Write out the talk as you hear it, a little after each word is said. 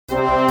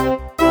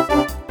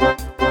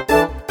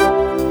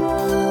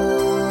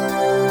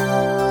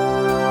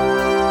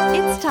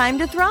time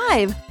to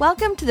thrive.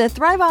 Welcome to the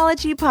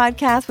Thriveology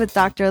Podcast with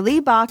Dr.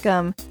 Lee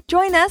Baucom.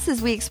 Join us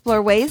as we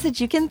explore ways that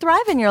you can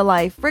thrive in your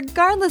life,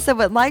 regardless of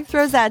what life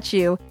throws at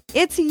you.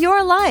 It's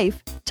your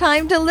life.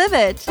 Time to live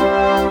it.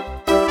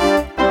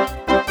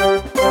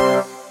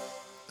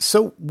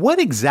 So what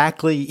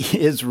exactly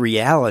is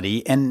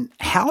reality and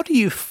how do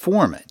you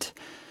form it?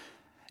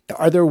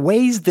 Are there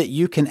ways that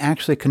you can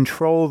actually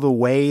control the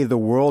way the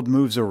world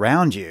moves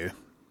around you?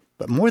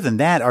 But more than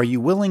that, are you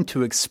willing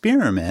to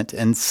experiment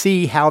and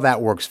see how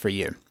that works for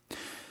you?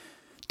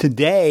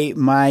 Today,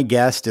 my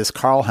guest is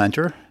Carl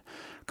Hunter.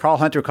 Carl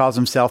Hunter calls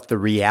himself the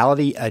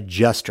reality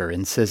adjuster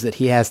and says that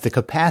he has the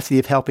capacity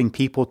of helping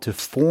people to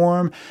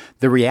form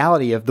the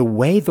reality of the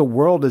way the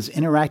world is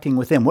interacting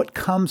with them, what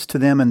comes to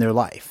them in their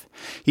life.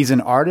 He's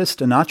an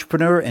artist, an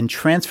entrepreneur, and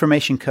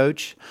transformation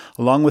coach,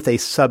 along with a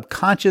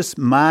subconscious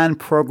mind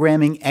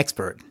programming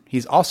expert.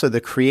 He's also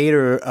the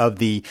creator of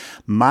the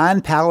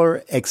mind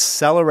power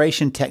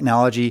acceleration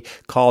technology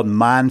called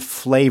Mind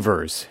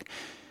Flavors.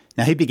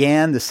 Now, he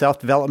began the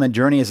self-development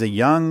journey as a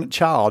young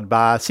child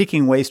by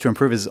seeking ways to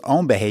improve his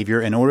own behavior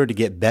in order to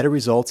get better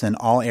results in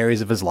all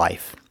areas of his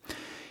life.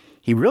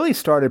 He really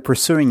started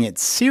pursuing it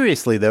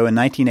seriously, though, in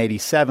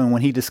 1987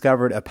 when he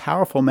discovered a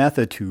powerful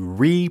method to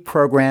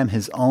reprogram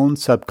his own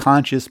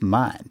subconscious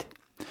mind.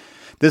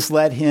 This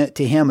led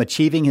to him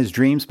achieving his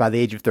dreams by the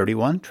age of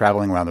 31,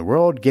 traveling around the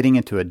world, getting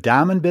into a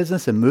diamond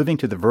business, and moving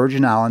to the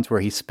Virgin Islands,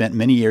 where he spent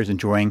many years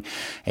enjoying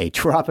a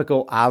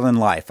tropical island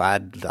life.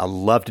 I'd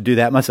love to do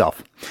that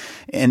myself.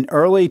 In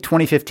early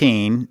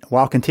 2015,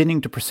 while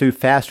continuing to pursue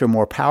faster,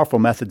 more powerful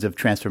methods of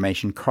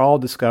transformation, Carl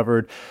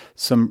discovered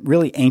some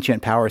really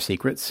ancient power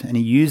secrets, and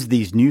he used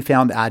these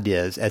newfound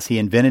ideas as he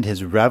invented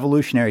his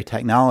revolutionary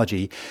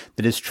technology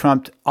that has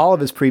trumped all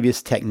of his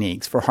previous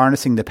techniques for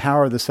harnessing the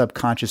power of the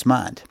subconscious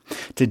mind.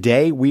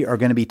 Today, we are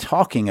going to be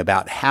talking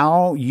about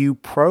how you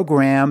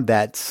program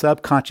that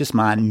subconscious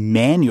mind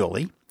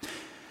manually.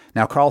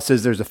 Now, Carl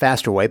says there's a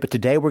faster way, but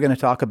today we're going to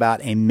talk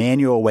about a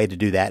manual way to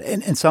do that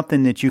and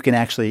something that you can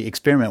actually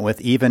experiment with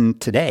even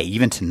today,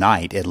 even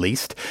tonight at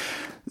least.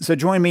 So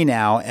join me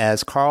now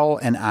as Carl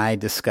and I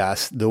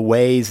discuss the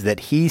ways that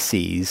he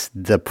sees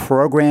the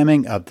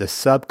programming of the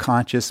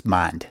subconscious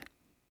mind.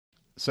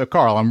 So,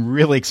 Carl, I'm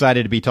really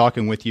excited to be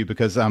talking with you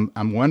because I'm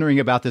wondering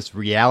about this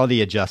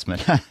reality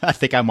adjustment. I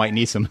think I might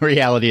need some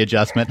reality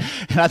adjustment,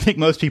 and I think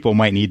most people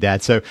might need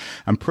that. So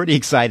I'm pretty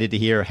excited to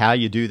hear how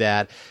you do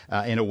that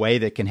in a way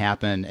that can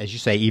happen, as you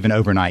say, even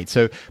overnight.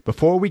 So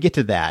before we get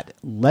to that,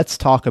 let's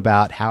talk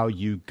about how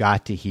you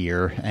got to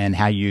here and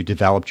how you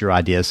developed your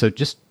ideas. So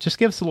just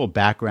give us a little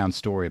background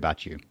story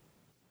about you.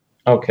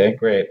 Okay,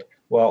 great.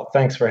 Well,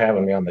 thanks for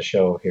having me on the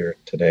show here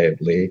today,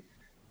 Lee.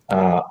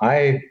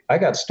 I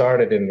got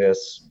started in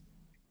this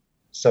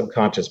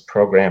subconscious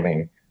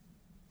programming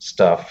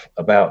stuff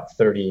about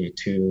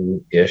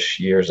 32-ish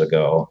years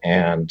ago.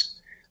 And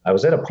I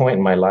was at a point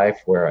in my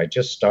life where I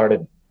just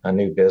started a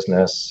new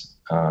business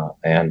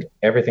and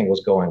everything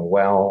was going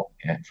well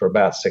for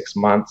about 6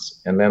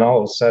 months. And then all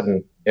of a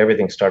sudden,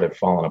 everything started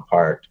falling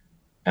apart.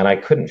 And I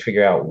couldn't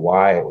figure out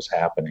why it was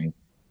happening.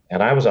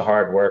 And I was a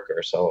hard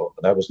worker, so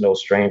that was no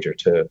stranger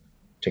to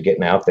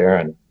getting out there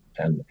and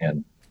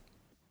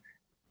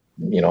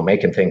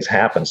making things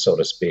happen, so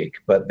to speak,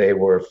 but they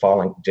were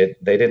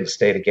they didn't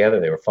stay together.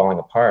 They were falling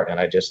apart. And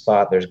I just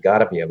thought there's got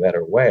to be a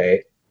better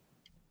way.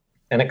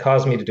 And it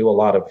caused me to do a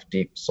lot of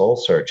deep soul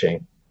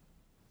searching.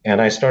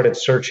 And I started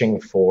searching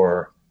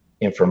for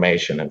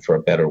information and for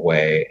a better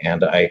way.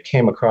 And I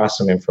came across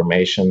some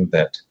information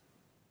that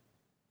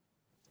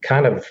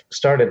kind of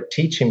started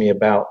teaching me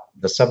about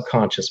the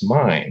subconscious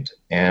mind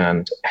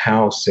and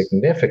how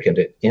significant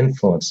it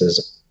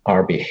influences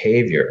our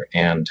behavior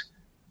and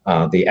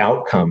the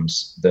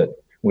outcomes that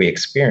we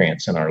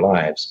experience in our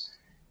lives.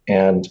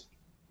 And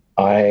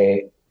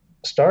I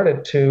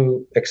started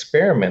to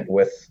experiment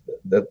with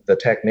the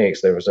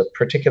techniques. There was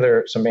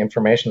some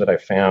information that I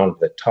found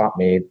that taught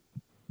me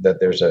that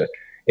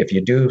if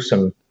you do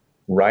some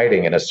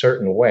writing in a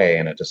certain way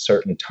and at a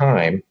certain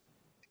time,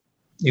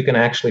 you can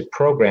actually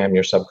program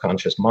your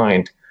subconscious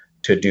mind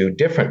to do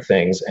different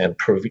things and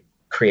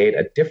create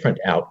a different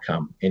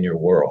outcome in your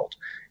world.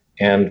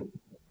 And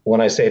when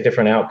I say a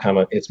different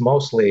outcome, it's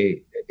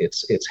mostly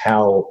it's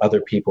how other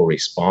people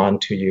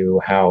respond to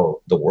you, how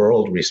the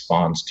world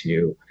responds to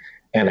you,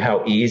 and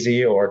how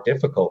easy or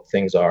difficult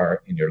things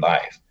are in your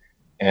life.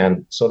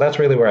 And so that's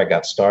really where I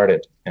got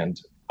started.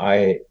 And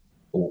I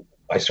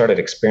started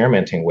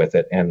experimenting with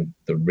it, and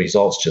the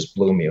results just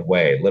blew me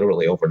away.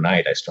 Literally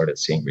overnight, I started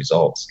seeing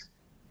results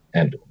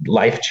and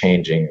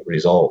life-changing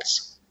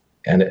results.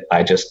 And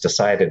I just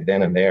decided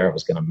then and there I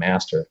was going to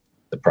master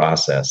the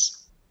process.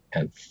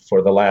 And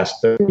for the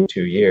last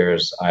 32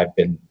 years, I've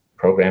been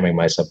programming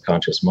my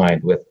subconscious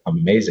mind with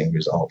amazing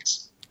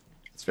results.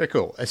 It's very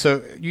cool.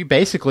 So you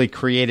basically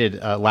created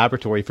a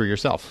laboratory for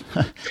yourself.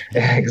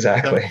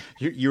 Exactly.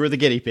 So you were the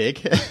guinea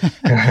pig.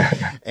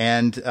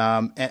 And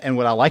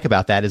what I like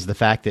about that is the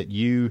fact that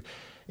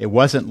it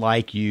wasn't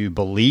like you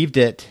believed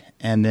it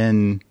and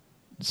then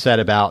set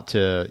about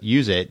to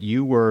use it,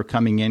 you were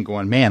coming in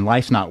going, man,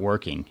 life's not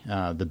working.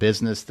 The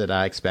business that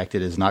I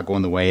expected is not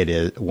going the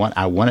way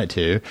I want it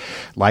to.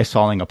 Life's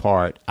falling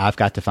apart. I've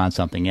got to find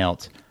something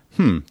else.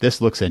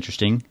 This looks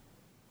interesting.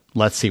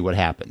 Let's see what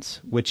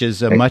happens, which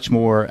is a much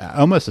more,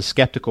 almost a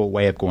skeptical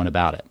way of going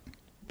about it.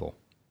 Cool.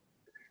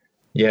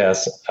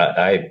 Yes,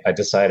 I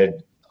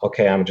decided,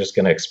 okay, I'm just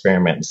going to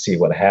experiment and see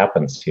what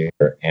happens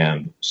here.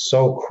 And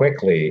so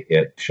quickly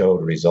it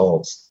showed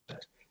results.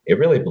 It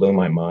really blew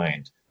my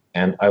mind.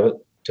 And I was,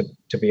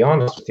 to be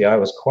honest with you, I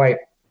was quite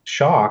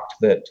shocked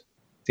that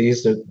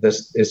this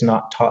is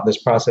not taught.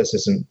 This process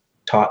isn't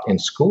taught in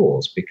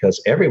schools,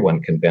 because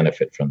everyone can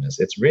benefit from this.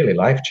 It's really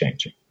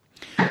life-changing.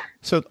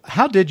 So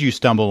how did you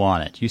stumble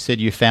on it? You said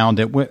you found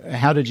it.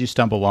 How did you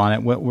stumble on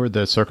it? What were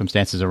the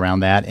circumstances around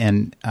that?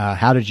 And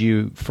how did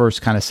you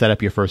first kind of set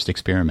up your first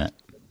experiment?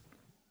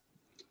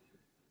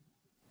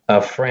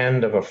 A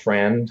friend of a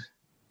friend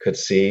could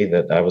see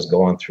that I was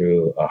going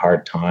through a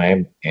hard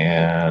time,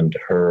 and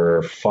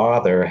her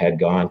father had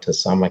gone to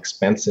some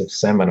expensive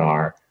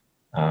seminar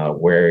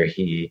where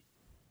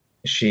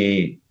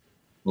she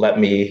let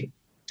me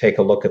take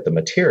a look at the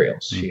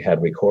materials. She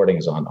had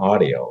recordings on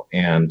audio,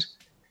 and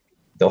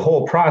the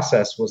whole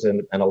process was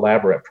an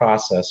elaborate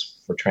process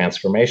for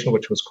transformation,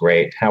 which was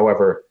great.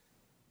 However,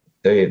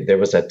 there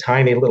was a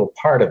tiny little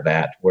part of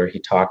that where he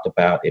talked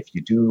about if you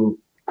do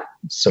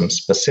some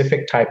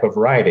specific type of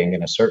writing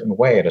in a certain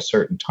way at a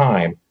certain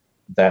time,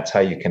 that's how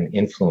you can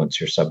influence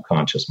your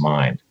subconscious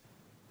mind.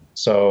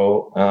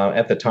 So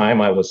at the time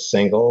I was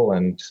single,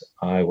 and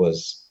I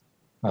was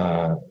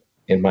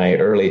in my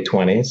early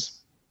 20s.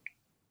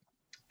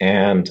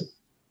 And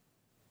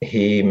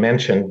he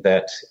mentioned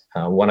that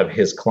one of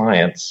his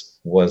clients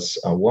was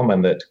a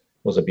woman that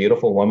was a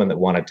beautiful woman that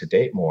wanted to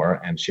date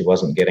more, and she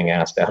wasn't getting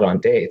asked out on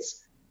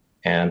dates.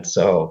 And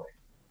so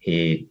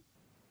he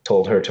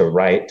told her to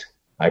write,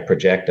 I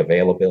project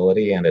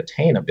availability and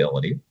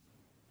attainability.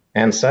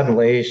 And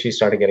suddenly she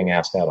started getting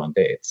asked out on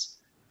dates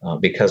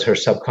because her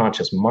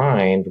subconscious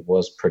mind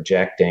was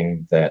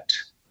projecting that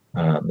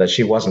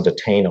she wasn't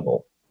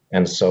attainable.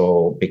 And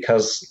so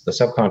because the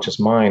subconscious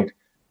mind,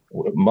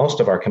 most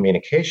of our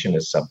communication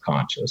is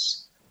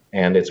subconscious,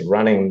 and it's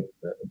running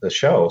the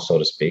show, so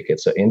to speak.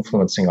 It's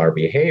influencing our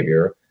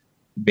behavior,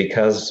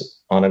 because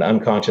on an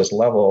unconscious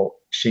level,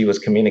 she was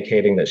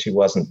communicating that she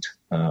wasn't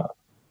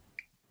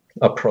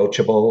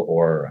approachable,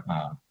 or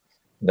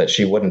that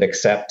she wouldn't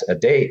accept a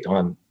date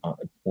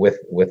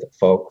with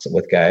folks,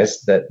 with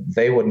guys, that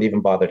they wouldn't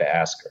even bother to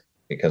ask her,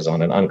 because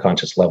on an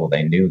unconscious level,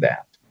 they knew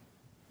that.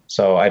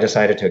 So I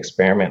decided to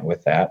experiment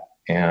with that,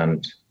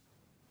 and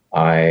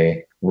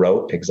I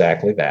wrote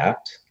exactly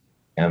that.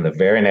 And the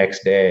very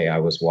next day, I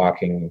was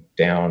walking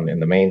down in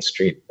the main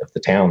street of the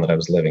town that I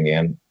was living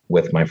in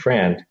with my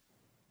friend.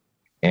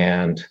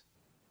 And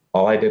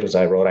all I did was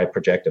I wrote, I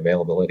project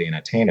availability and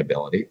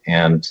attainability.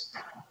 And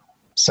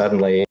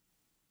suddenly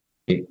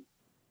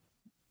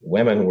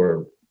women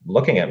were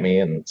looking at me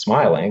and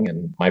smiling.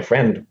 And my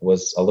friend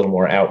was a little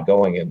more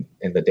outgoing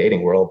in the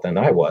dating world than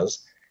I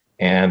was.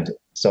 And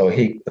so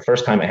the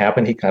first time it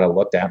happened, he kind of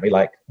looked at me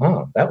like,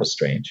 oh, that was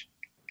strange.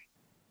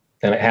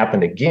 Then it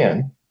happened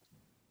again,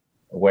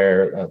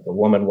 where the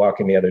woman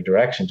walking the other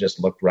direction just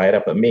looked right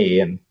up at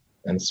me and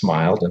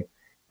smiled.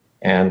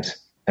 And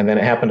then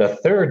it happened a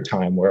third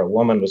time, where a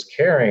woman was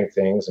carrying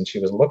things, and she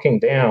was looking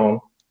down,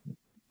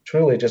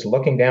 truly just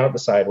looking down at the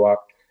sidewalk.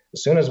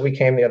 As soon as we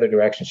came the other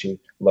direction, she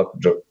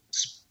looked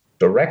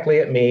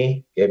directly at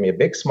me, gave me a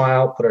big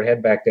smile, put her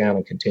head back down,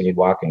 and continued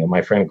walking. And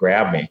my friend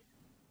grabbed me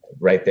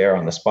right there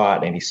on the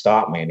spot, and he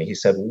stopped me, and he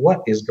said, "What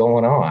is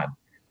going on?"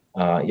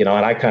 And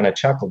I kind of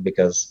chuckled,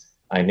 because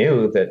I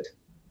knew that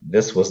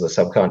this was the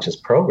subconscious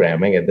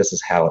programming, and this is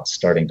how it's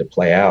starting to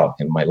play out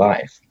in my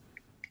life.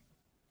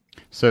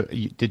 So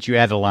did you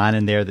add a line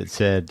in there that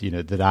said,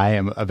 that I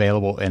am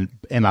available and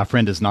my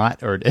friend is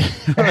not? Or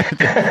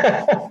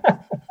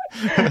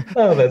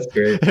Oh, that's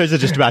great. Or is it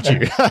just about you?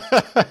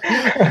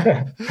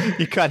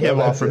 You cut him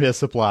off from his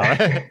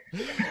supply.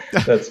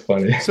 That's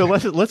funny. So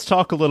let's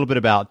talk a little bit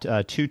about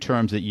two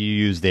terms that you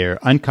use there,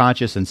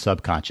 unconscious and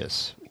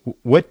subconscious.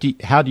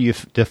 How do you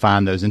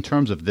define those in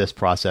terms of this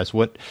process?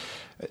 What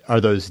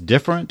are those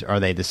different? Are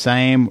they the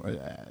same?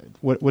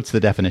 What's the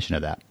definition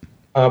of that?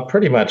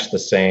 Pretty much the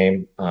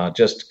same.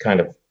 Just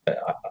kind of,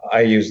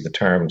 I use the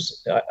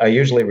terms. I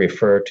usually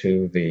refer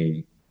to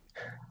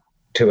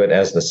it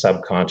as the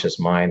subconscious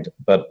mind,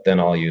 but then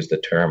I'll use the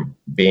term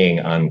being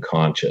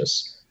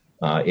unconscious.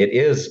 It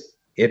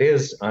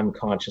is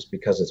unconscious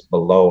because it's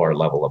below our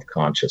level of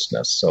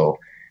consciousness. So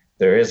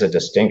there is a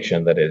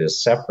distinction that it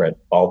is separate,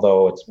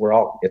 although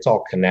it's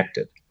all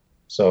connected.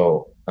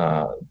 So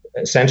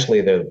essentially,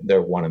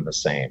 they're one and the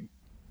same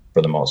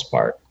for the most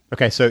part.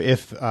 Okay, so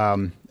if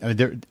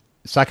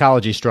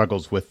psychology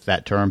struggles with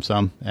that term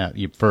some.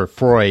 For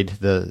Freud,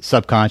 the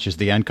subconscious,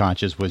 the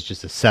unconscious was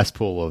just a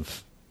cesspool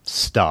of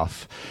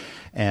stuff.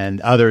 And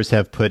others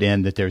have put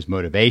in that there's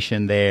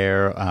motivation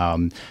there.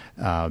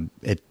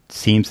 It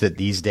seems that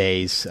these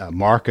days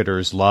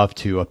marketers love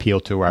to appeal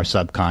to our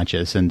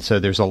subconscious. And so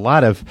there's a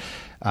lot of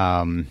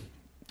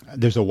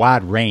there's a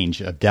wide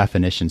range of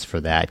definitions for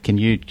that. Can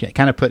you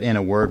kind of put in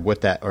a word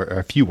what that, or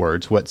a few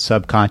words, what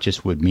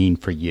subconscious would mean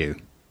for you?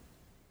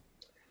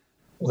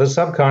 Well, the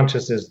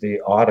subconscious is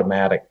the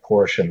automatic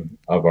portion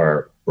of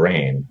our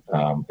brain,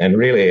 and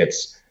really,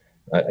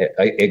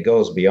 it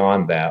goes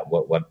beyond that.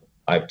 What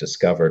I've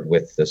discovered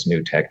with this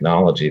new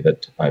technology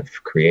that I've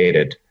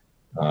created,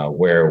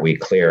 where we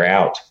clear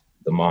out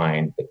the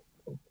mind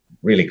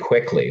really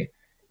quickly.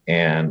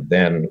 And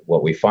then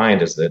what we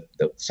find is that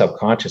the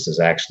subconscious is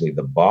actually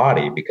the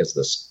body, because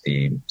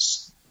the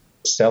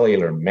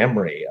cellular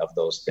memory of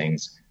those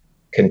things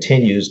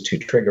continues to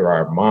trigger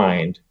our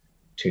mind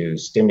to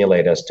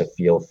stimulate us to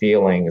feel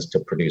feelings, to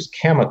produce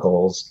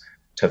chemicals,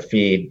 to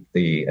feed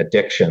the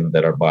addiction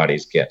that our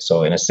bodies get.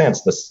 So in a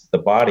sense, the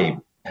body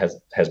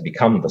has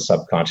become the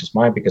subconscious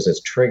mind because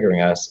it's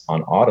triggering us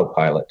on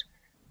autopilot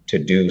to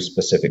do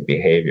specific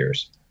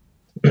behaviors.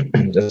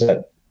 Does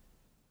that?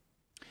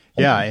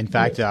 Yeah, in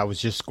fact, I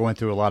was just going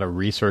through a lot of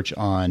research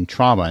on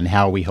trauma and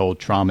how we hold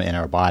trauma in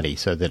our body,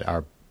 so that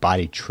our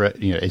body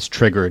is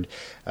triggered.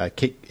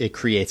 It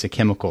creates a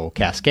chemical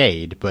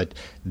cascade, but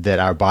that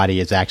our body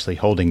is actually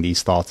holding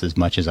these thoughts as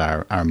much as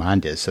our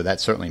mind is. So that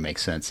certainly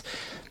makes sense.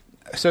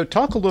 So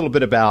talk a little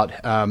bit about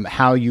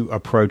how you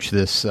approach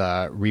this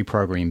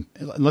reprogramming.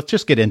 Let's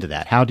just get into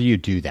that. How do you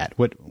do that?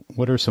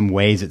 What are some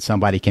ways that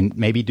somebody can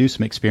maybe do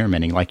some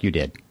experimenting like you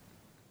did?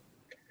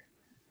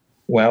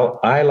 Well,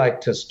 I like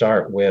to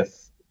start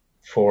with,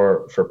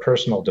 for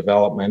personal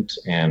development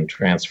and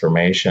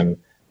transformation,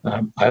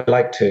 I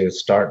like to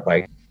start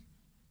by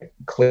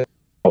clearing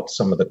out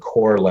some of the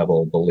core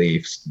level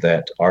beliefs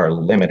that are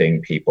limiting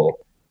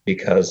people,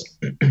 because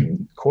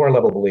core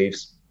level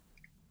beliefs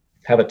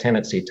have a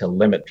tendency to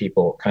limit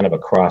people kind of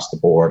across the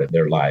board in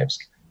their lives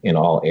in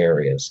all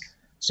areas.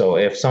 So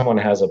if someone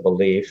has a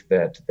belief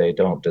that they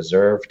don't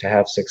deserve to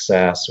have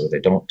success, or they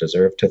don't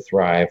deserve to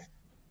thrive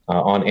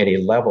on any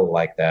level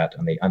like that,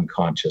 on the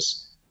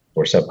unconscious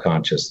or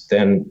subconscious,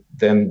 then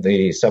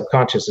the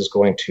subconscious is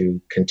going to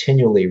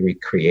continually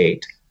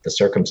recreate the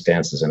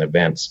circumstances and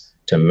events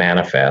to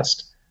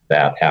manifest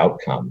that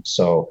outcome.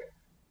 So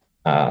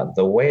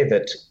the way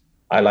that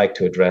I like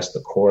to address the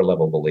core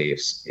level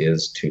beliefs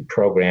is to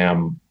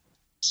program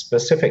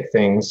specific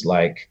things,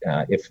 like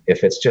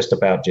if it's just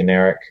about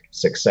generic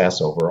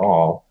success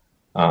overall,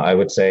 I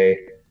would say,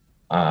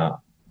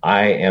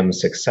 I am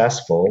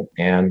successful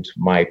and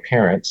my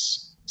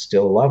parents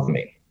still love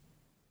me.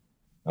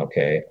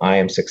 Okay, I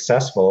am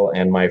successful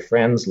and my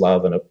friends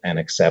love and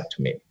accept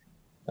me.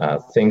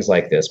 Things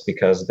like this,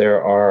 because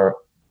there are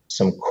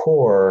some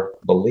core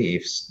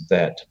beliefs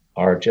that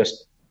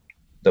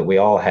we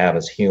all have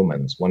as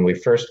humans. When we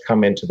first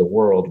come into the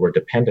world, we're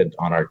dependent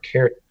on our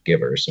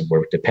caregivers and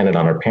we're dependent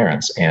on our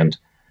parents. And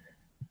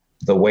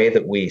the way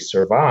that we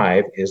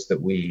survive is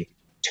that we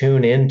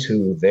tune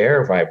into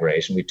their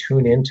vibration, we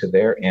tune into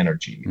their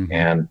energy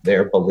and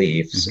their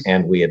beliefs,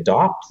 and we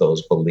adopt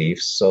those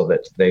beliefs so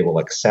that they will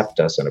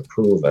accept us and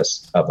approve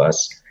of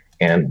us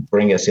and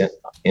bring us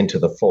into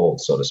the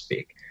fold, so to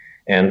speak.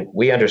 And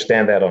we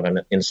understand that on an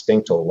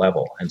instinctual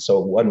level. And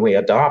so when we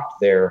adopt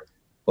their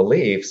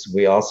beliefs,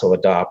 we also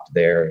adopt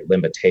their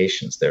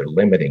limitations, their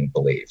limiting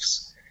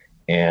beliefs.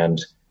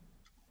 And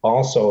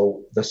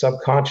also, the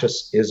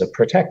subconscious is a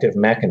protective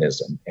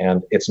mechanism,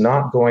 and it's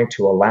not going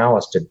to allow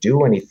us to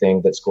do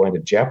anything that's going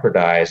to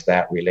jeopardize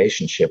that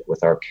relationship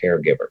with our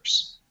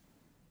caregivers.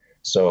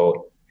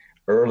 So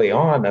early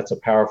on, that's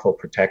a powerful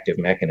protective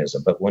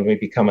mechanism. But when we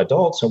become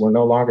adults and we're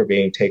no longer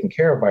being taken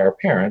care of by our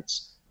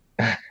parents,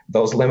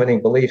 those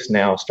limiting beliefs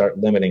now start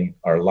limiting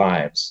our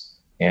lives.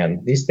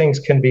 And these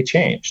things can be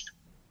changed.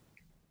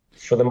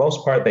 For the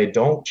most part, they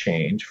don't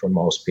change for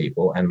most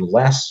people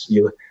unless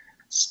you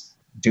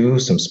do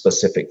some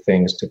specific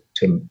things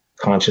to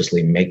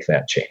consciously make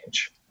that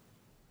change.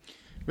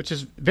 Which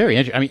is very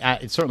interesting. I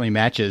mean, it certainly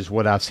matches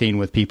what I've seen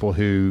with people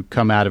who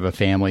come out of a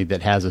family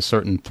that has a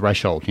certain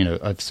threshold,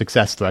 a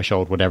success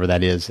threshold, whatever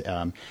that is,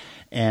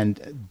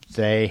 and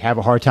they have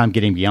a hard time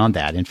getting beyond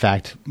that. In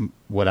fact,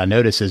 what I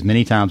notice is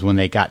many times when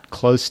they got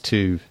close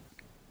to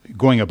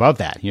going above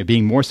that,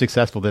 being more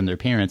successful than their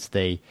parents,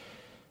 they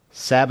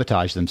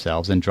sabotage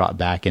themselves and drop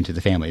back into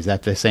the family. Is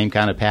that the same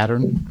kind of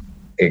pattern?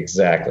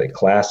 Exactly.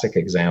 Classic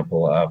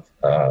example of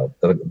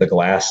the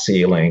glass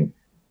ceiling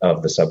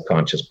of the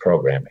subconscious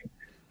programming.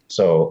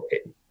 So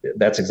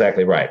that's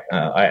exactly right.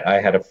 I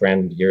had a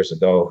friend years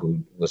ago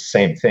who was the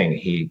same thing.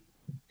 He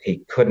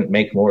couldn't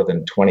make more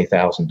than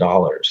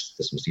 $20,000.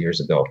 This was years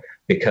ago,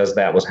 because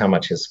that was how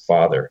much his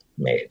father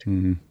made.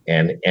 Mm-hmm.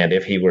 And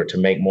if he were to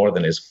make more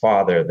than his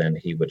father, then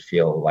he would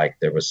feel like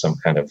there was some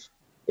kind of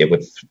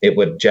it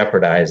would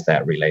jeopardize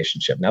that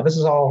relationship. Now, this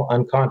is all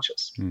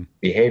unconscious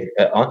behavior,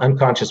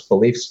 unconscious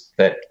beliefs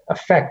that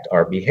affect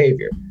our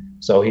behavior.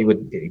 So he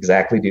would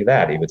exactly do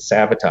that. He would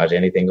sabotage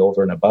anything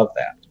over and above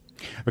that.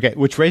 Okay,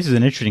 which raises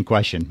an interesting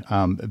question.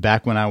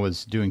 Back when I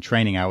was doing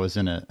training, I was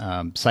in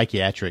a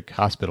psychiatric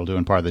hospital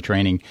doing part of the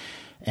training.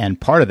 And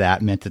part of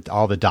that meant that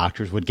all the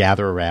doctors would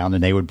gather around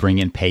and they would bring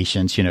in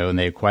patients, and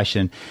they would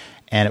question.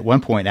 And at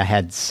one point, I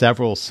had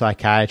several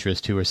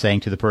psychiatrists who were saying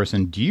to the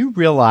person, do you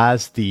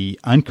realize the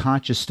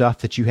unconscious stuff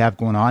that you have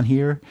going on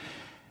here?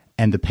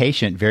 And the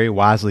patient very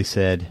wisely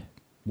said,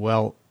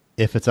 well,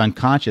 if it's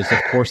unconscious, of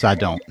course I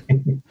don't.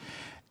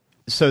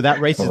 So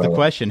that raises the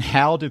question,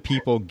 how do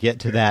people get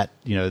to that,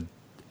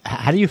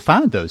 how do you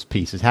find those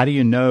pieces? How do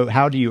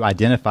you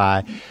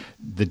identify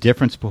the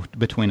difference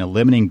between a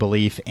limiting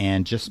belief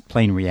and just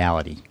plain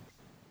reality?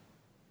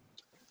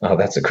 Oh,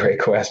 that's a great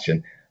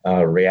question.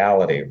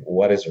 Reality.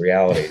 What is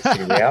reality?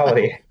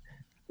 See,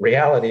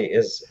 reality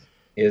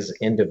is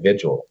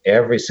individual.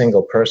 Every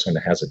single person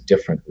has a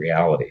different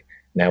reality.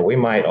 Now, we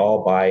might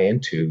all buy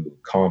into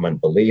common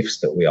beliefs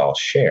that we all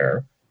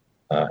share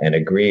and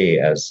agree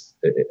as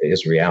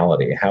is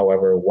reality.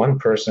 However, one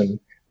person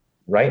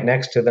right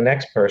next to the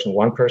next person,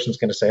 one person's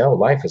going to say, oh,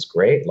 life is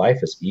great. Life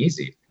is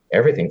easy.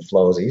 Everything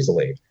flows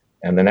easily.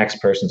 And the next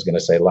person's going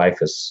to say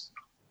life is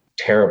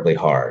terribly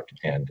hard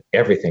and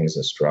everything's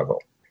a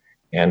struggle.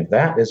 And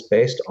that is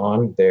based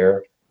on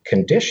their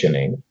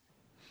conditioning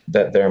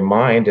that their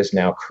mind is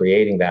now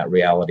creating that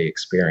reality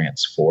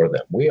experience for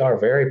them. We are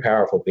very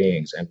powerful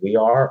beings and we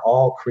are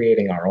all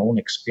creating our own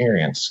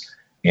experience.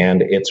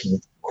 And it's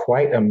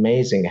quite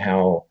amazing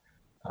how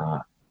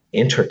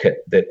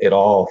intricate that it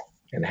all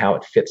and how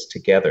it fits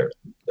together.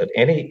 But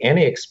any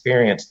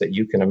experience that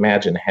you can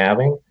imagine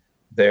having,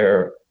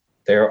 there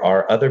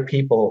are other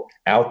people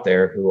out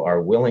there who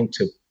are willing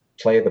to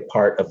play the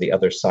part of the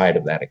other side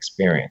of that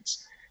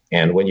experience.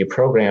 And when you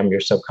program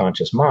your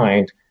subconscious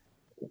mind,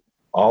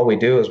 all we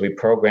do is we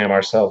program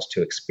ourselves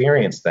to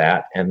experience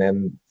that, and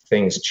then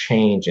things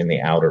change in the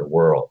outer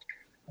world.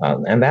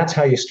 And that's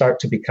how you start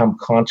to become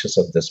conscious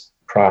of this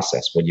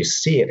process, when you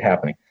see it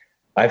happening.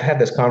 I've had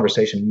this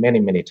conversation many,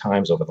 many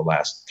times over the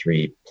last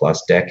 3+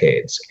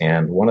 decades.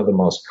 And one of the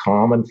most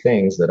common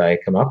things that I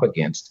come up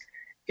against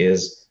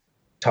is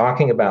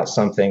talking about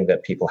something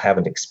that people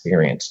haven't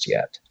experienced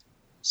yet.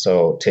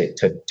 So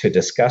to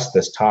discuss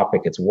this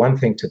topic, it's one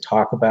thing to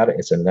talk about it.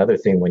 It's another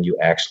thing when you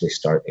actually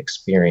start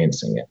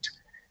experiencing it.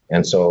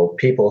 And so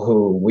people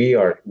who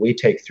we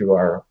take through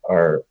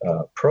our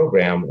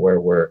program,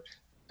 where we're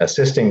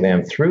assisting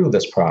them through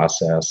this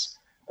process,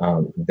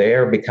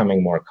 they're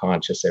becoming more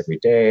conscious every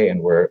day,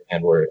 and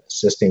we're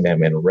assisting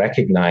them in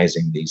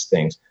recognizing these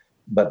things.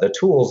 But the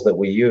tools that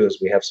we use,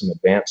 we have some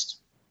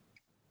advanced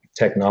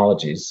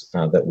technologies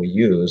that we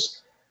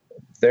use.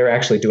 They're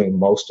actually doing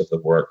most of the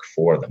work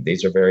for them.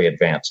 These are very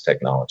advanced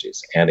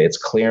technologies, and it's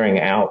clearing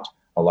out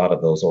a lot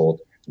of those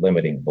old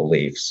limiting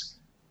beliefs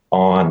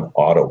on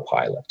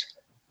autopilot.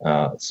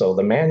 So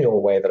the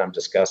manual way that I'm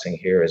discussing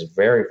here is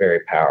very, very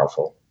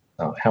powerful.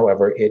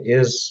 However,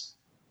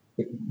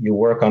 you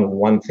work on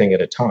one thing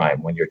at a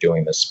time when you're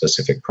doing this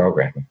specific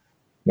programming.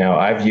 Now,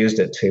 I've used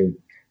it to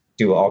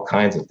do all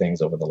kinds of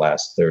things over the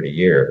last 30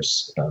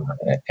 years,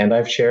 and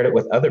I've shared it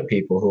with other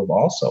people who have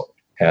also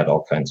had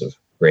all kinds of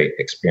great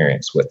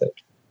experience with it.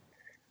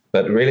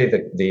 But really,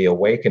 the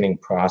awakening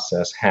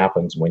process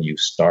happens when you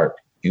start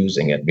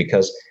using it,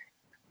 because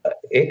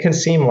it can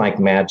seem like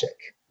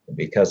magic,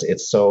 because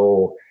it's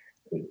so.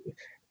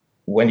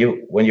 When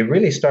you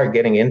really start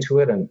getting into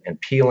it and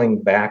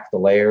peeling back the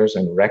layers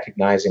and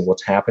recognizing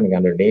what's happening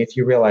underneath,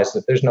 you realize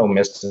that there's no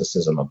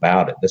mysticism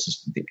about it.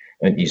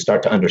 And you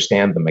start to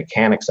understand the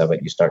mechanics of it.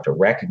 You start to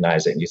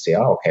recognize it, and you say,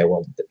 "Oh, okay,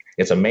 well,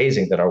 it's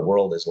amazing that our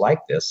world is like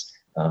this,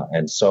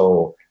 and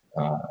so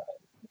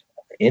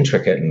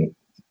intricate and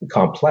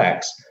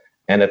complex."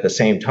 And at the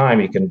same time,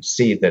 you can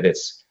see that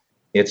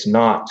it's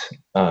not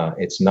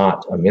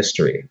a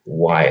mystery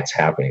why it's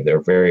happening. There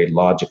are very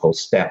logical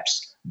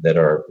steps that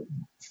are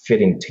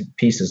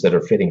pieces that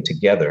are fitting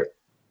together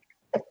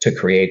to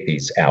create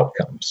these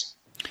outcomes.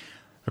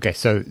 Okay,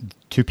 so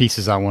two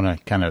pieces I want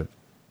to kind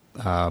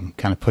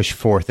of push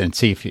forth and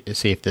see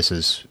if this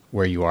is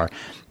where you are.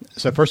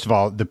 So first of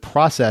all, the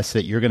process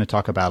that you're going to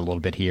talk about a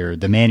little bit here,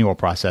 the manual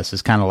process,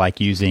 is kind of like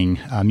using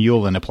a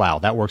mule and a plow.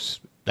 That works.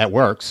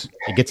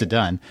 It gets it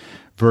done.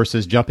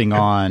 Versus jumping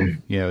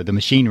on the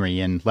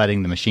machinery and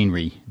letting the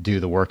machinery do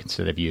the work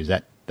instead of you. Is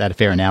that a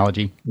fair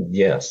analogy?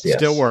 Yes.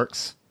 Still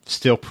works.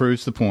 Still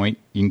proves the point.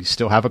 You can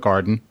still have a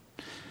garden.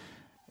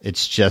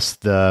 It's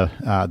just there's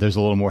a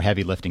little more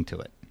heavy lifting to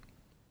it.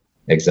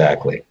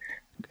 Exactly.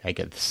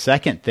 Okay. The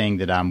second thing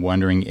that I'm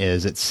wondering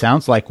is, it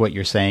sounds like what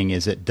you're saying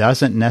is it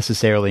doesn't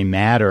necessarily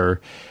matter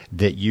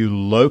that you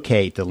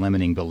locate the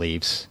limiting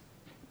beliefs,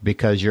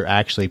 because you're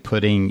actually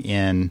putting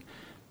in,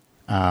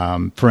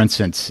 for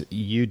instance,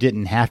 you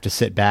didn't have to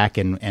sit back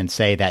and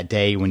say that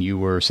day when you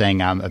were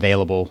saying I'm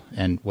available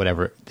and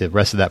whatever the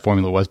rest of that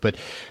formula was, but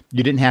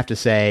you didn't have to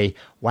say,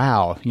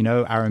 wow,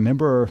 I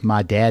remember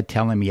my dad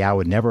telling me I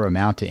would never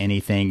amount to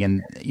anything.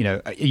 And,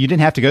 you didn't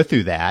have to go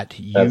through that.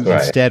 You That's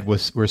right. Instead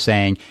were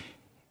saying,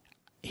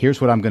 here's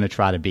what I'm going to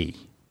try to be.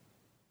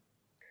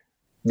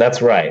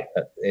 That's right.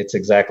 It's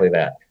exactly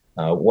that.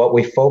 What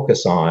we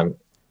focus on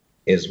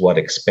is what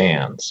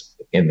expands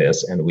in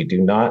this, and we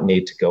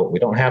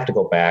don't have to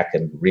go back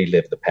and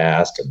relive the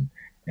past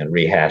and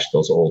rehash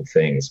those old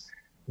things.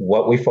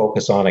 What we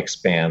focus on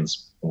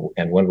expands.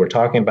 And when we're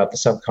talking about the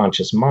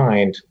subconscious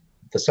mind,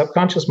 the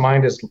subconscious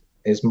mind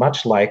is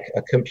much like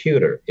a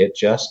computer. It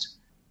just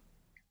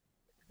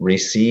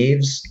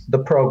receives the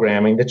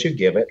programming that you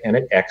give it, and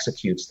it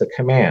executes the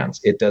commands.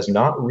 It does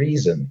not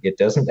reason. It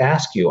doesn't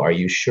ask you, are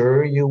you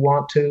sure you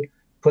want to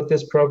put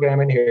this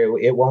program in here?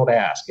 It won't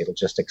ask. It'll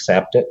just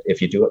accept it.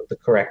 If you do it the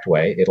correct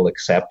way, it'll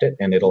accept it,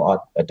 and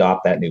it'll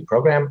adopt that new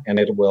program, and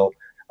it will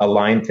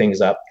align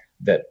things up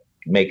that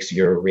makes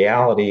your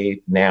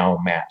reality now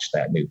match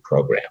that new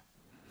program.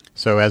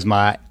 So as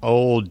my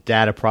old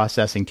data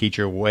processing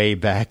teacher way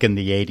back in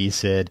the 80s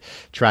said,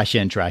 trash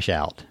in, trash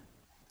out.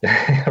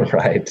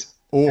 Right.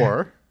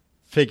 Or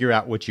figure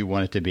out what you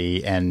want it to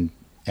be, and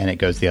it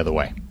goes the other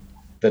way.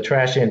 The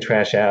trash in,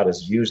 trash out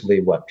is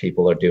usually what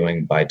people are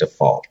doing by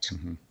default.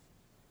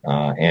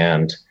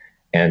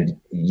 And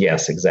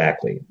yes,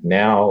 exactly.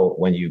 Now,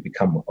 when you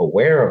become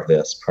aware of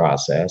this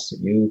process,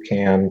 you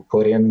can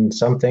put in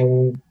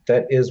something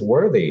that is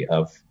worthy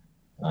of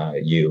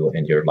you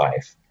and your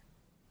life.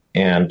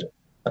 And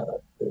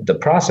the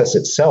process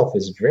itself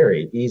is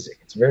very easy.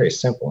 It's very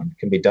simple and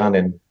can be done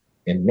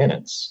in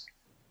minutes.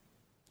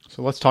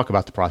 So let's talk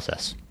about the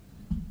process.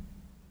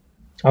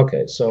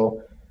 Okay,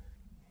 so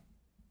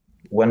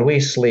when we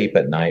sleep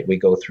at night, we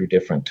go through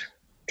different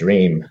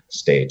dream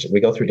stages.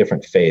 We go through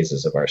different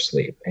phases of our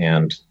sleep.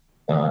 And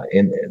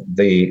in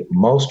the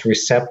most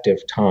receptive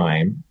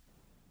time,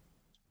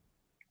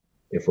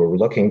 if we're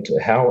looking to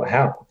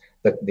how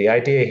the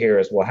idea here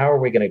is, well, how are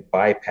we going to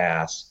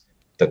bypass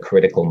the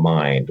critical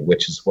mind,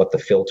 which is what the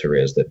filter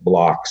is that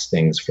blocks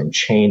things from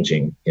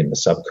changing in the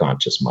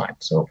subconscious mind.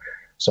 So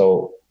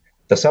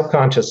the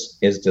subconscious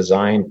is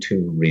designed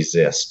to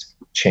resist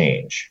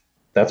change.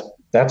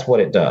 That's what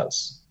it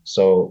does.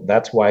 So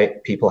that's why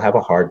people have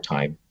a hard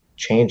time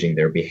changing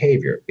their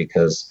behavior,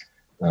 because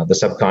the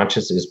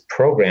subconscious is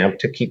programmed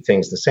to keep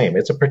things the same.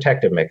 It's a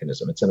protective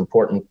mechanism. It's an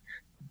important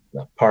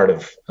part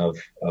of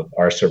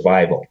our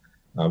survival.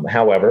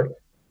 However,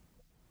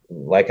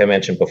 like I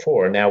mentioned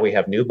before, now we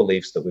have new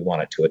beliefs that we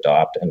wanted to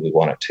adopt, and we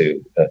wanted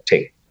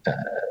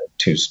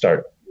to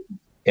start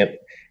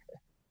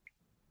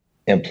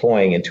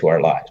employing into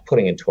our lives,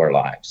 putting into our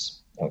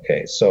lives.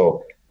 Okay,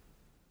 so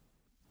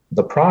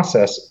the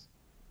process,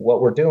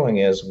 what we're doing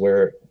is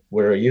we're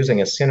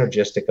using a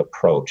synergistic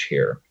approach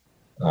here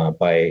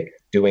by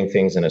doing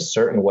things in a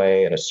certain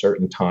way at a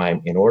certain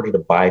time in order to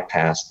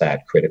bypass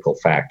that critical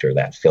factor,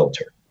 that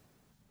filter.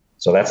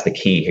 So that's the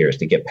key here, is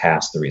to get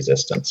past the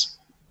resistance.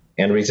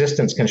 And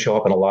resistance can show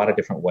up in a lot of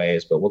different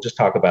ways, but we'll just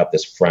talk about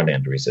this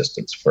front-end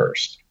resistance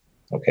first.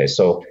 Okay,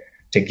 so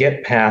to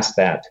get past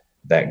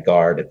that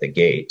guard at the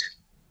gate,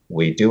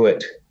 we do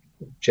it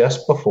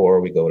just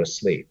before we go to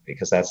sleep,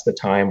 because that's the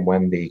time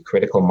when the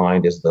critical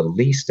mind is the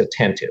least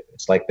attentive.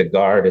 It's like the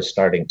guard is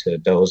starting to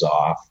doze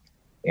off,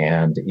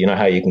 and you know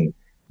how you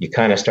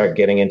kind of start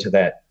getting into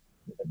that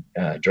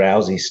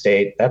drowsy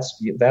state.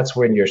 That's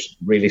when you're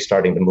really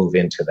starting to move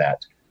into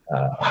that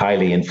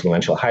highly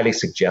influential, highly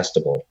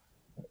suggestible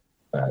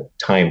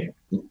tiny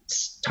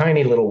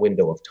little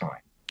window of time.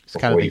 It's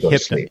kind of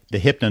the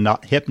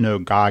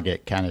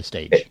hypnagogic kind of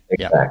stage. Exactly.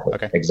 Yeah.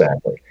 Okay.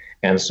 Exactly.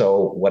 And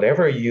so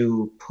whatever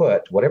you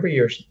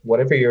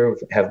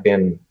have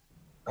been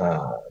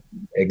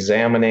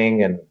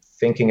examining and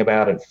thinking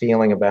about and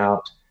feeling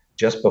about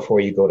just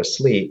before you go to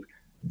sleep,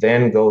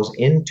 then goes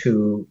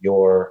into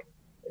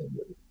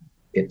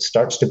it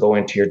starts to go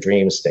into your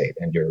dream state.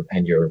 And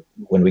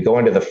when we go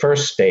into the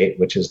first state,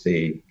 which is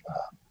the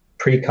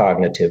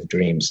precognitive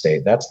dream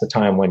state, that's the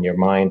time when your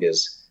mind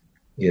is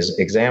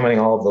examining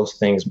all of those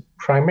things,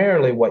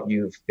 primarily what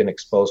you've been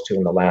exposed to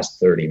in the last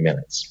 30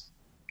 minutes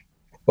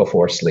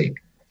before sleep.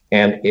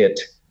 And it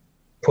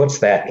puts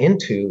that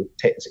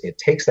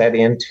takes that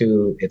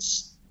into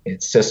its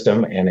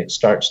system, and it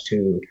starts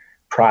to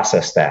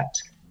process that.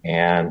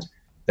 And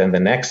then the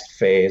next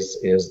phase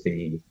is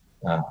the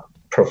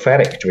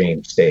prophetic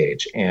dream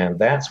stage. And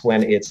that's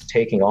when it's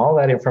taking all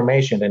that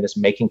information and it's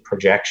making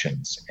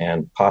projections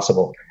and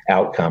possible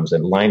outcomes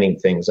and lining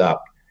things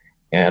up.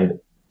 And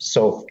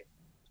so,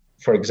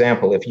 for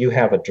example, if you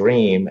have a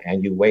dream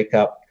and you wake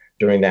up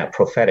during that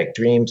prophetic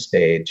dream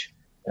stage,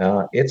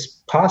 it's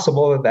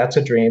possible that that's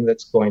a dream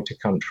that's going to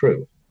come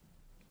true,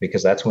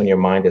 because that's when your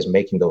mind is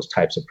making those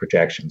types of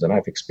projections. And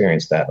I've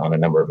experienced that on a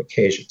number of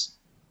occasions.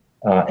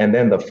 And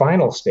then the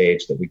final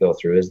stage that we go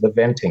through is the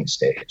venting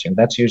stage. And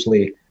that's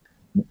usually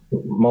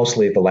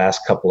mostly the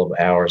last couple of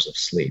hours of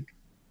sleep.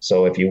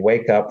 So if you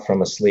wake up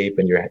from a sleep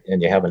and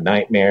you have a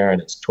nightmare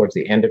and it's towards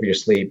the end of your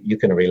sleep, you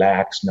can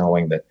relax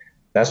knowing that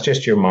that's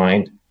just your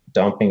mind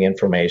dumping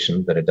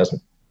information that it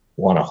doesn't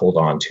want to hold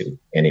on to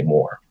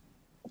anymore.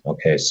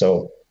 Okay,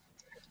 so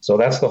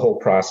that's the whole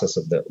process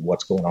of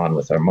what's going on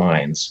with our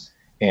minds.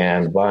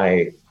 And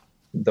by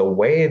the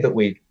way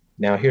that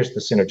now here's the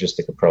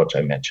synergistic approach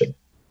I mentioned.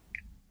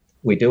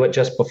 We do it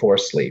just before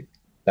sleep.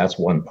 That's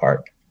one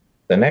part.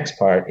 The next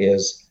part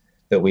is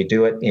that we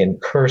do it in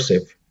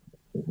cursive.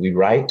 We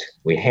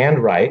hand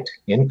write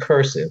in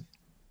cursive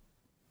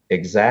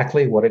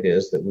exactly what it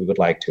is that we would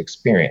like to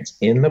experience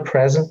in the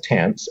present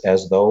tense,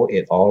 as though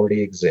it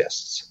already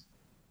exists.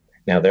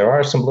 Now, there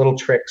are some little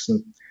tricks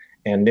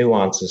and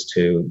nuances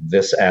to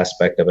this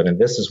aspect of it. And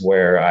this is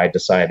where I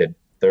decided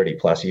 30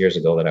 plus years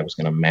ago that I was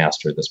going to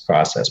master this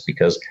process,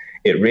 because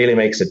it really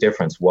makes a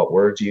difference what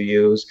words you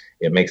use.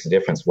 It makes a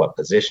difference what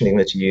positioning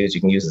that you use.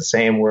 You can use the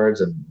same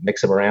words and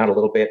mix them around a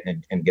little bit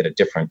and get a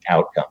different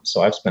outcome.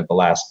 So I've spent the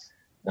last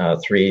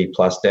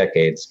 3+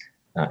 decades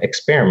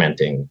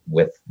experimenting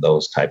with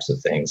those types of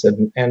things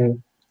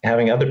and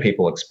having other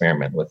people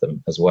experiment with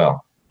them as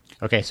well.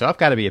 Okay, so I've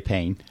got to be a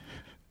pain.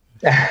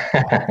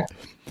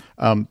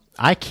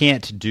 I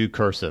can't do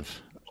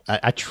cursive.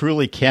 I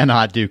truly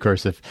cannot do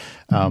cursive.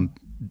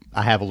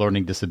 I have a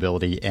learning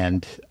disability,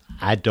 and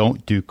I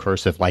don't do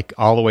cursive. Like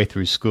all the way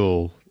through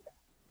school,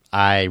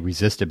 I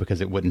resisted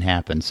because it wouldn't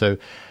happen. So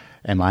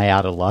am I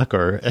out of luck,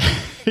 or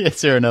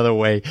is there another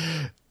way?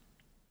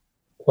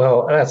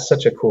 Well, that's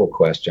such a cool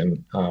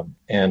question.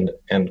 And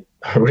I'm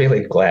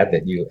really glad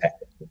that you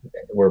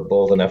were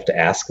bold enough to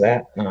ask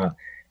that.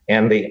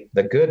 And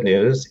the good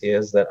news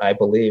is that I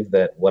believe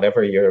that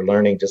whatever your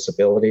learning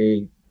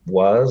disability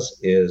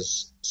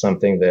is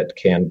something that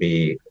can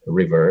be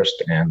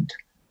reversed and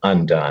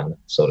undone,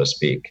 so to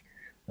speak.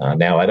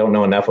 Now, I don't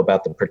know enough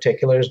about the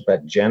particulars,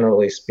 but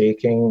generally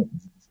speaking,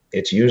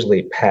 it's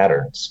usually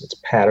patterns. It's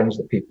patterns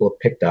that people have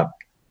picked up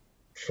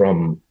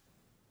from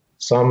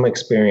some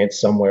experience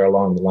somewhere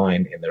along the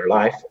line in their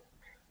life.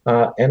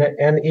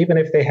 And even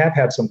if they have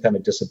had some kind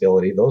of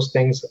disability, those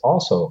things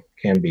also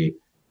can be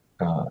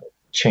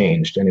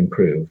changed and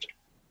improved.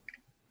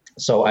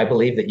 So I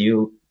believe that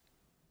you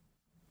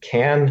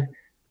can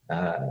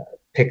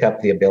pick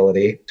up the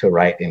ability to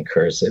write in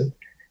cursive.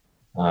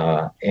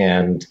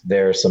 And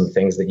there are some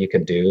things that you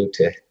can do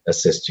to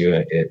assist you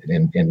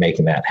in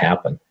making that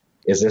happen.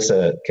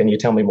 Can you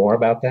tell me more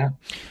about that?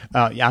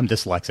 Yeah, I'm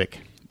dyslexic.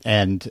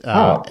 And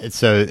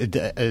so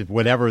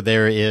whatever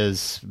there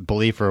is,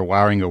 belief or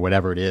wiring or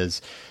whatever it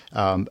is,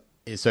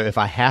 so if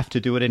I have to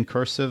do it in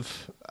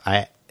cursive,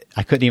 I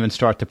couldn't even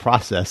start the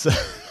process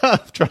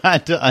of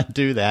trying to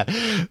undo that.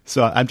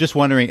 So I'm just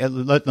wondering,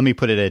 let me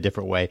put it a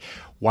different way.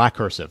 Why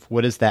cursive?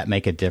 What does that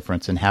make a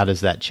difference, and how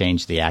does that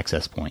change the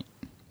access point?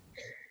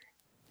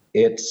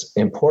 It's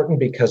important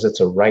because it's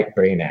a right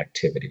brain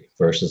activity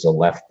versus a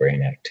left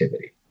brain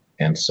activity.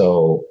 And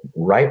so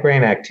right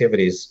brain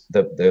activities,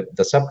 the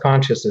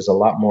subconscious is a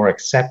lot more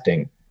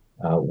accepting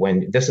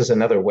when this is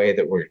another way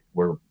that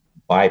we're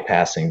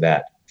bypassing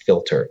that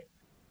filter.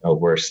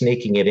 We're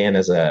sneaking it in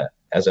as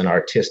an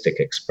artistic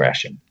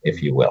expression,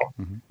 if you will,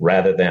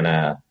 rather than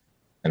an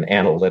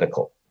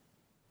analytical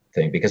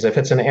thing. Because if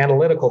it's an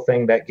analytical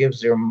thing, that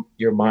gives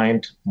your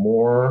mind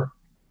more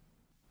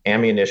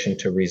ammunition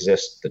to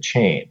resist the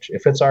change.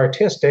 If it's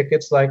artistic,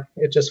 it's like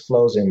it just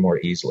flows in more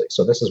easily.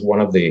 So this is one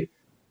of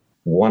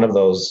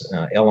those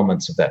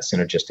elements of that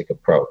synergistic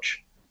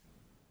approach.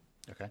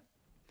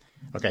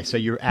 Okay. So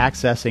you're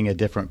accessing a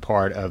different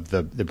part of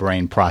the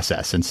brain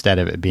process instead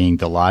of it being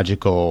the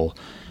logical.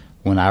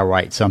 When I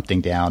write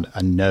something down,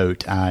 a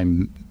note,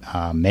 I'm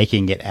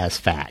making it as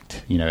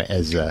fact,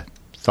 as a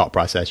thought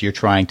process. You're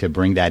trying to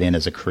bring that in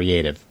as a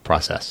creative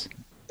process.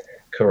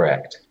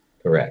 Correct.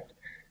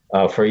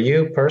 For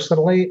you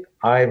personally,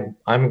 I'm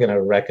going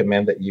to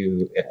recommend that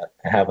you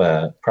have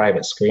a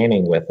private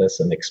screening with us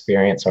and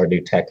experience our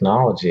new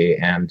technology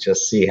and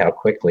just see how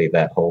quickly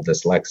that whole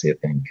dyslexia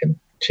thing can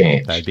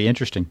change. That'd be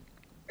interesting.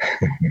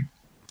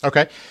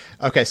 Okay.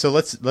 So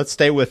let's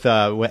stay with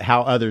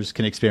how others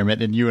can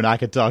experiment, and you and I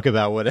could talk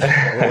about what we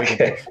can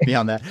do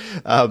beyond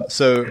that.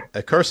 So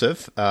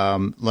cursive,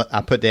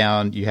 I put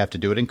down, you have to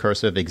do it in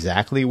cursive,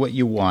 exactly what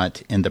you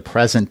want in the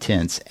present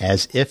tense,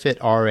 as if it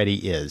already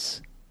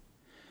is.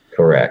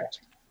 Correct.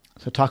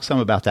 So talk some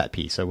about that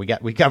piece. So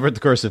we covered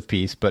the cursive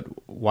piece, but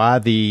why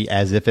the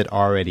as if it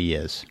already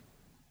is?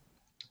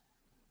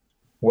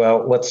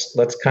 Well,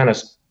 let's kind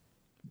of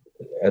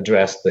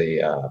address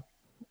the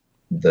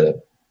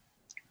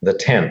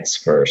tense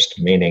first,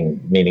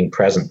 meaning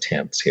present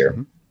tense here.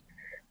 Mm-hmm.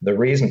 The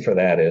reason for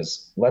that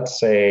is, let's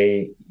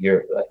say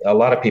a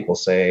lot of people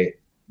say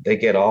they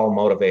get all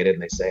motivated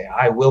and they say,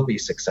 I will be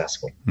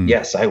successful. Mm-hmm.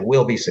 Yes, I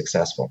will be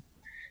successful.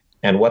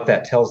 And what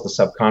that tells the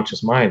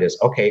subconscious mind is,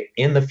 okay,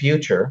 in the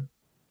future,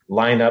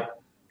 line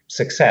up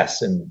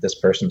success in this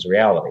person's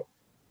reality.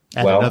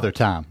 At another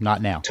time,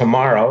 not now.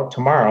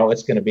 Tomorrow,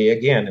 it's going to be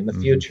again in the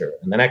future,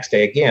 and the next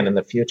day again in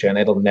the future, and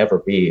it'll never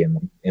be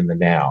in the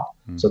now.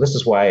 Mm-hmm. So this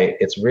is why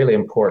it's really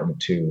important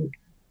to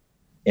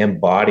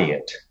embody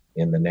it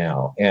in the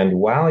now. And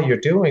while you're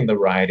doing the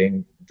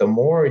writing, the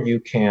more you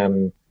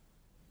can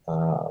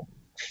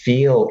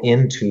feel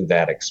into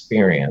that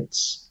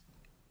experience,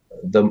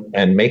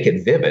 and make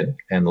it vivid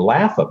and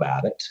laugh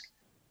about it,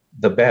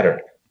 the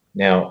better.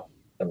 Now,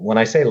 when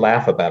I say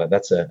laugh about it,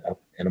 that's an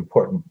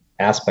important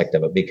aspect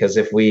of it, because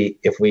if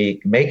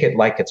we make it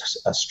like it's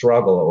a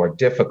struggle or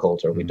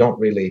difficult, or we don't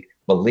really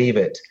believe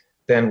it,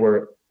 then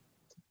we're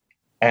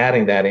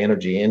adding that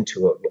energy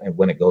into it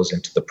when it goes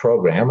into the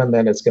program, and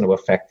then it's going to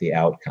affect the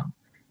outcome.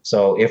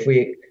 So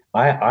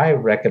I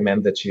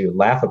recommend that you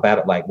laugh about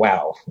it like,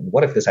 wow,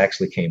 what if this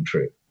actually came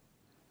true?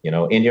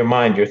 In your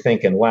mind, you're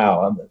thinking,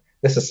 wow,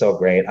 this is so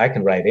great. I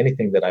can write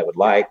anything that I would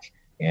like,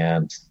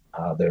 and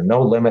there are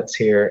no limits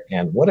here.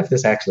 And what if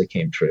this actually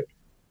came true?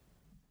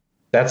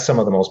 That's some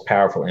of the most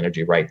powerful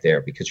energy right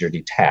there, because you're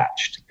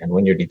detached. And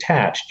when you're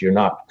detached, you're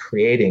not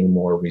creating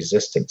more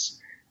resistance.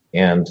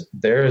 And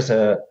there's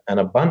an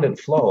abundant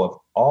flow of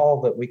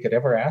all that we could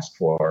ever ask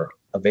for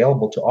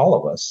available to all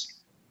of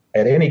us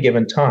at any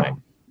given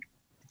time.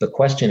 The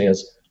question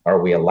is,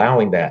 are we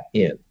allowing that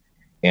in?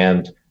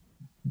 And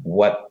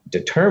what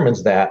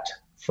determines that,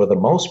 for the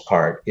most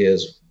part,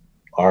 is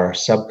our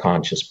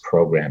subconscious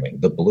programming,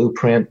 the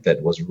blueprint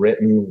that was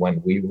written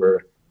when we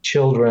were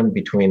children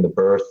between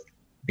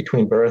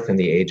birth and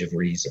the age of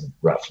reason,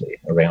 roughly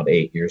around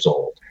 8 years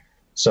old.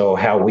 So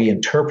how we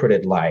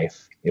interpreted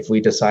life, if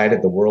we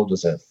decided the world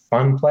was a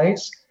fun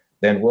place,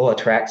 then we'll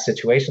attract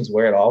situations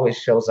where it always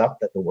shows up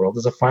that the world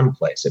is a fun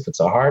place. If it's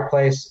a hard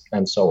place,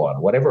 and so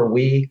on. Whatever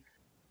we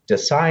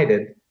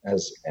decided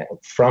as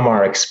from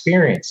our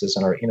experiences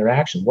and our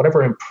interaction,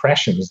 whatever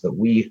impressions that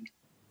we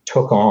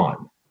took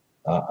on,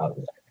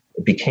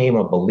 became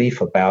a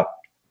belief about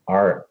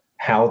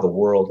how the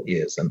world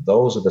is. And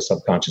those are the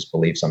subconscious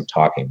beliefs I'm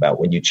talking about.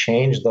 When you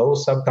change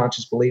those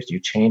subconscious beliefs, you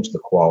change the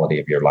quality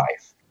of your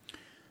life.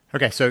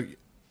 Okay, so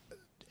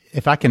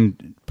if I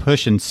can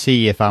push and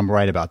see if I'm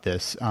right about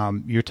this,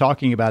 you're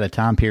talking about a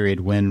time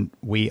period when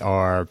we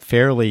are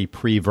fairly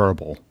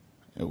pre-verbal.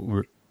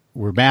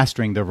 We're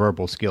mastering the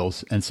verbal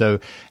skills. And so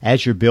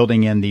as you're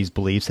building in these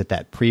beliefs at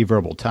that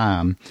pre-verbal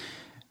time,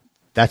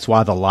 that's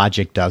why the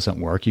logic doesn't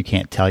work. You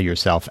can't tell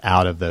yourself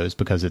out of those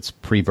because it's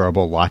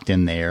pre-verbal, locked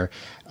in there.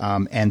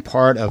 And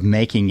part of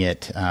making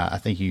it, I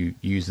think you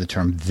use the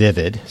term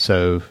vivid.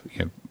 So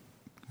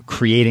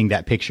creating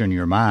that picture in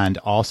your mind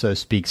also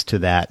speaks to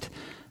that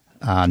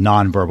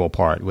nonverbal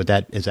part.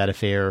 Is that a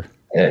fair?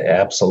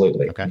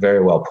 Absolutely. Okay.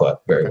 Very well put.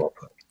 Very well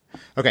put.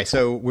 Okay,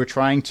 so we're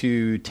trying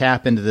to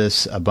tap into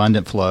this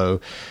abundant flow,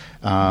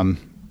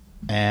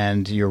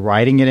 and you're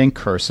writing it in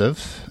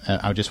cursive.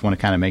 I just want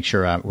to kind of make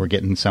sure we're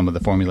getting some of the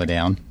formula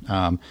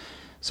down.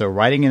 So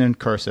writing it in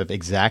cursive,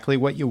 exactly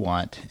what you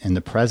want in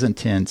the present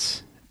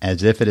tense,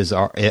 as if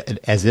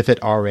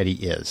it already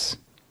is.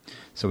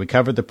 So we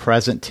covered the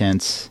present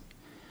tense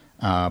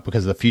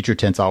because the future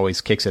tense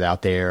always kicks it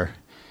out there.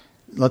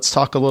 Let's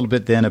talk a little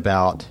bit then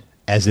about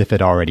as if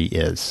it already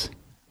is.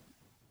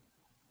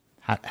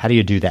 How do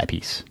you do that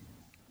piece?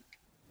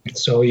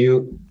 So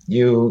you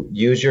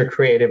use your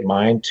creative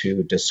mind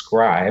to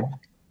describe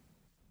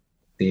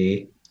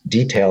the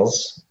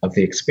details of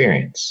the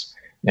experience.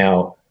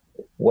 Now,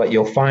 what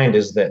you'll find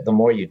is that the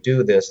more you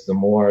do this, the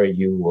more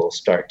you will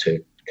start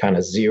to kind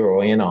of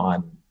zero in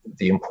on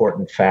the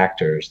important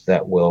factors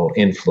that will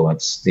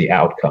influence the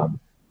outcome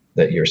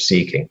that you're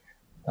seeking.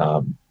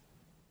 And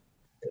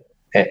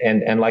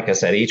like I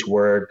said, each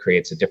word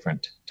creates a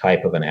different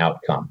type of an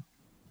outcome.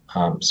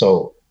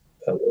 So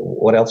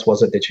what else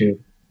was it that you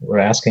were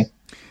asking?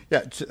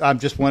 Yeah, I'm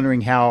just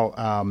wondering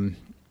how,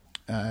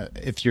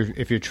 if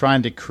you're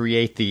trying to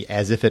create the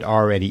as if it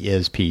already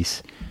is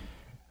piece,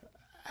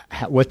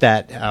 what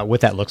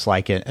that looks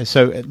like.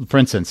 So, for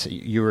instance,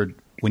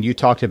 when you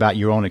talked about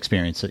your own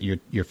experience,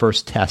 your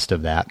first test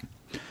of that,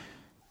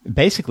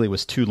 basically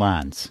was 2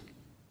 lines.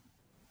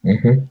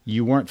 Mm-hmm.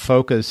 You weren't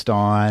focused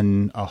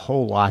on a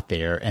whole lot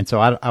there, and so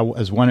I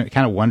was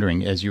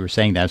wondering as you were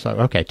saying that, I was like,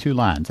 okay, 2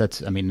 lines.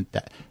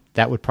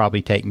 That would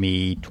probably take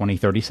me 20,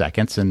 30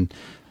 seconds, and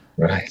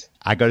right.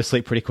 I go to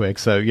sleep pretty quick.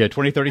 So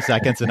 20, 30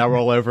 seconds, and I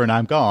roll over and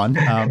I'm gone.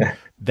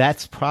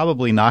 That's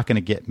probably not going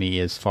to get me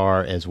as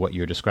far as what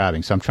you're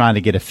describing. So I'm trying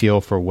to get a feel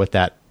for what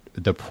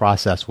the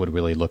process would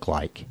really look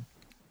like.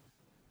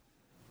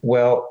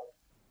 Well,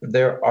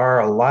 there are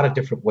a lot of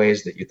different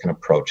ways that you can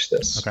approach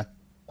this.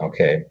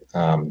 Okay.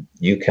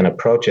 You can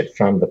approach it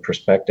from the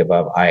perspective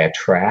of I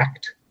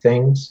attract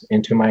things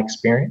into my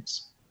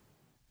experience.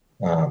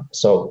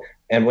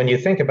 And when you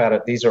think about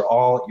it, these are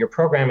all, you're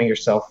programming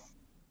yourself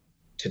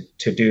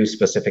to do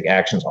specific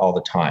actions all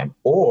the time.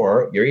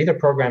 Or you're either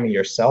programming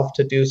yourself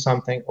to do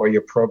something, or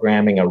you're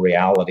programming a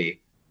reality,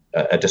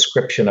 a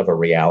description of a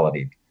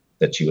reality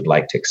that you would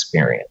like to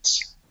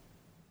experience.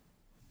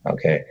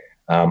 Okay.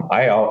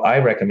 I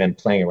recommend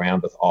playing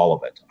around with all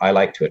of it. I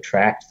like to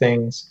attract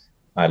things.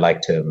 I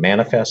like to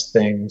manifest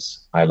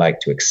things. I like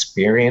to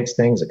experience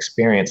things.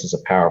 Experience is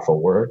a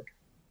powerful word.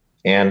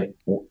 And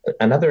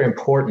another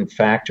important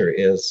factor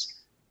is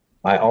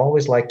I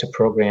always like to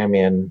program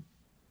in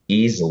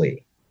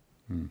easily,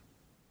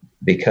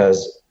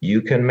 because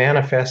you can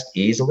manifest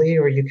easily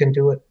or you can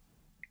do it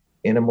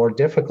in a more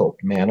difficult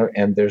manner,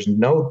 and there's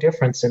no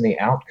difference in the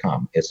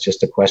outcome. It's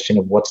just a question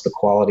of what's the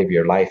quality of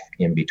your life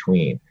in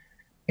between.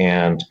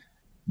 And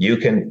you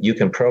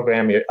can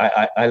program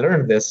I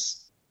learned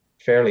this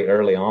fairly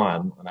early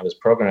on when I was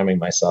programming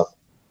myself.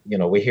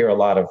 We hear a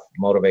lot of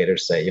motivators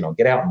say,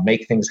 get out and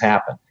make things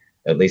happen.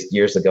 At least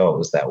years ago, it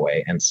was that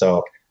way. And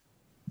so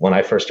when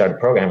I first started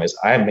programming,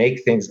 I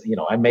make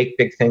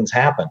big things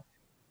happen.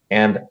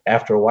 And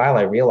after a while,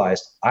 I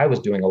realized I was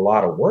doing a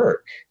lot of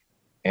work.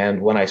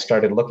 And when I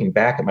started looking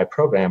back at my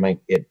programming,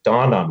 it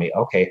dawned on me,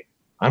 okay,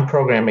 I'm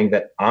programming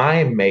that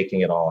I'm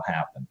making it all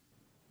happen.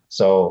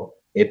 So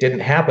it didn't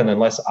happen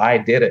unless I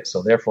did it.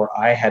 So therefore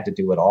I had to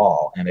do it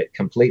all. And it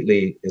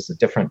completely is a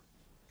different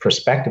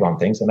perspective on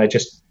things. And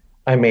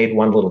I made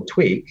one little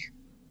tweak,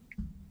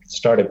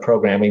 started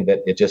programming that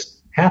it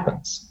just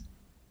happens.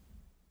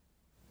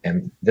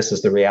 And this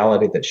is the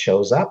reality that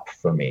shows up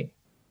for me.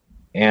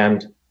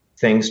 And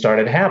things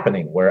started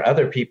happening where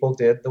other people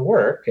did the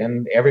work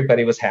and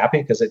everybody was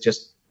happy because it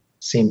just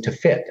seemed to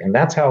fit. And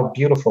that's how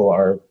beautiful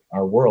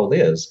our world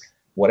is.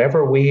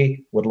 Whatever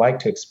we would like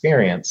to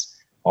experience,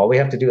 all we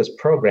have to do is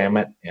program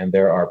it, and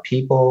there are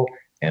people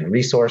and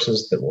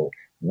resources that will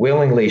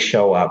willingly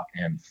show up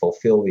and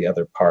fulfill the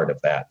other part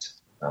of that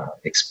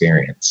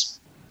experience.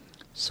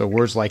 So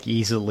words like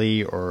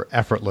easily or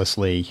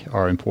effortlessly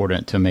are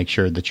important to make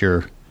sure that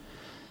you're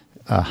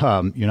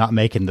not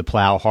making the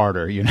plow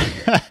harder.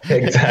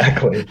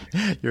 Exactly.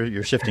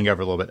 You're shifting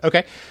over a little bit.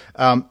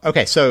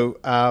 Okay. So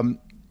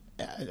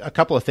a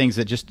couple of things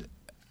that just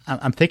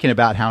I'm thinking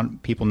about how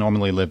people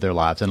normally live their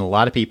lives. And a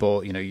lot of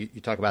people, you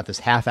talk about this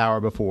half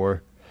hour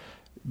before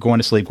going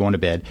to sleep, going to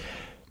bed.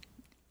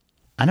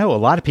 I know a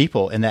lot of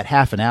people in that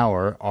half an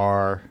hour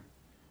are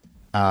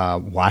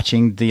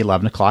watching the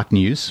 11 o'clock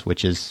news,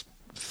 which is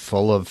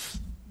full of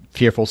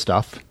fearful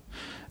stuff.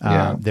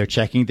 They're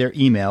checking their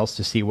emails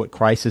to see what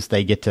crisis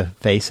they get to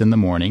face in the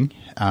morning.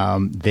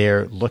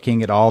 They're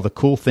looking at all the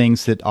cool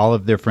things that all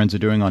of their friends are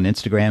doing on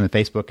Instagram and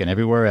Facebook and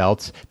everywhere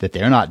else that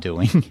they're not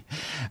doing.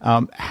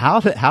 How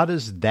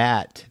does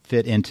that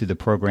fit into the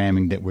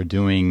programming that we're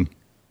doing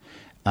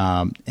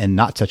in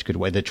not such a good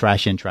way, the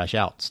trash in, trash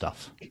out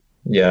stuff?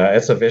 Yeah,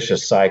 it's a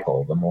vicious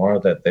cycle. The more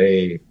that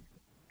they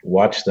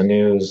watch the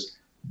news,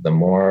 the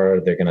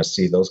more they're going to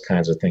see those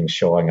kinds of things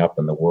showing up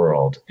in the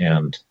world.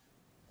 And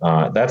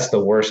that's the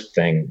worst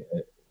thing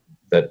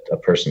that a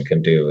person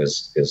can do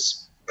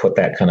is put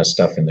that kind of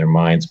stuff in their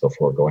minds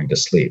before going to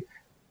sleep.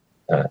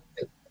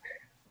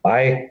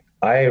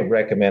 I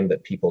recommend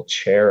that people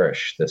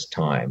cherish this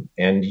time,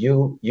 and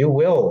you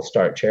will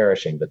start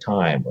cherishing the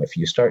time. If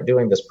you start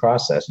doing this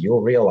process,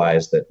 you'll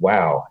realize that,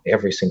 wow,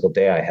 every single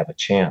day I have a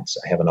chance.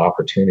 I have an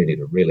opportunity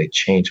to really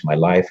change my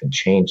life and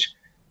change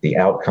the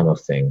outcome of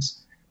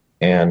things.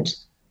 And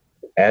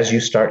as you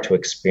start to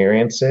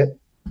experience it,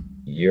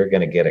 you're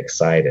going to get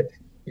excited.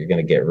 You're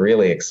going to get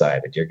really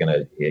excited. You're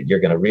going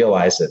to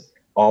realize that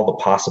all the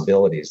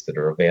possibilities that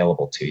are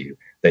available to you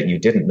that you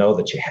didn't know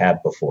that you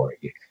had before.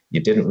 You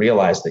didn't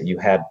realize that you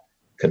had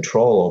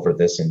control over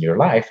this in your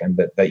life, and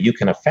that you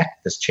can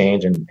affect this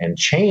change and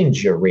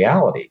change your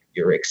reality,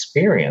 your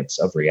experience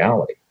of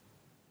reality.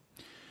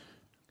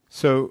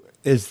 So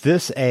is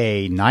this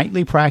a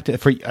nightly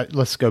practice?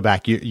 Let's go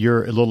back.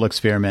 Your little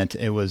experiment,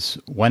 it was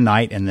one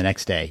night and the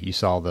next day you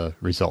saw the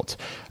results.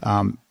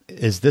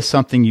 Is this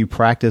something you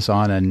practice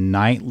on a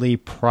nightly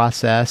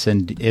process?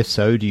 And if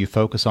so, do you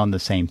focus on the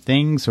same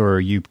things, or are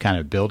you kind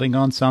of building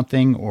on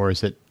something, or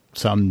is it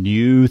some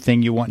new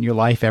thing you want in your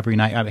life every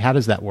night? I mean, how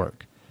does that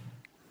work?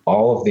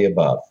 All of the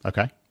above.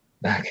 Okay.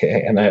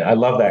 And I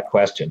love that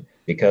question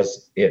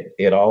because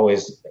it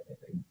always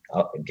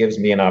gives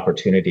me an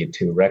opportunity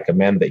to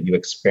recommend that you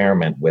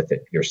experiment with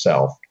it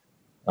yourself.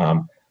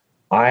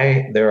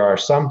 There are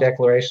some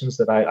declarations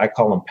that I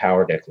call them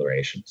power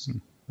declarations.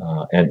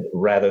 And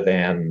rather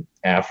than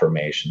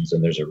affirmations,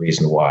 and there's a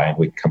reason why, and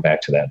we can come back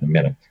to that in a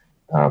minute.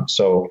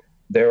 So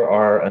there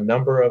are a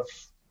number of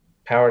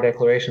power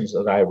declarations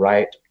that I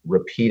write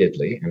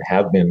repeatedly and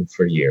have been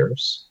for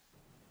years.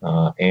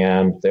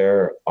 And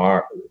there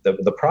are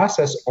the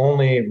process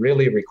only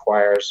really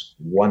requires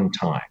one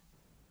time.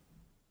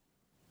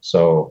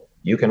 So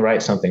you can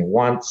write something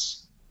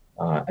once,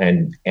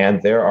 and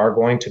there are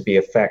going to be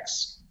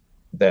effects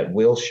that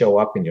will show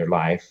up in your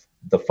life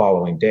the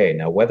following day.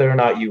 Now, whether or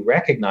not you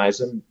recognize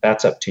them,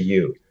 that's up to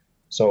you.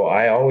 So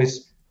I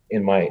always,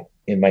 in my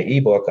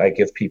ebook, I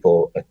give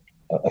people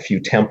a few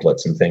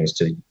templates and things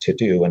to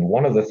do. And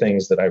one of the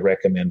things that I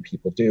recommend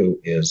people do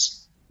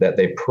is that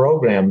they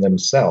program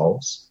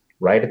themselves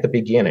right at the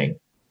beginning,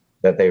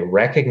 that they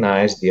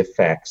recognize the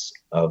effects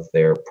of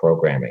their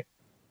programming.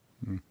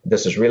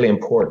 This is really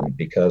important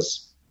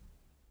because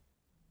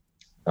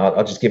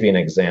I'll just give you an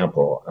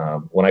example.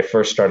 When I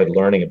first started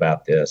learning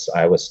about this,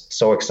 I was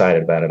so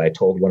excited about it. I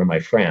told one of my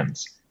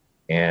friends,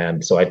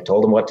 and so I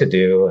told him what to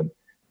do,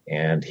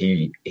 and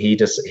he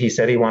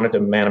said he wanted to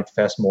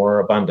manifest more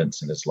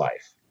abundance in his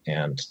life,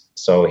 and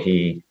so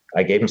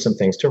I gave him some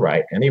things to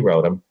write, and he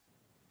wrote them,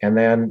 and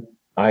then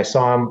I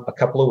saw him a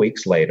couple of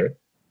weeks later,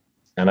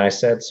 and I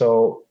said,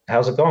 "So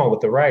how's it going with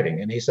the writing?"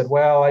 And he said,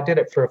 "Well, I did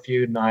it for a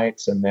few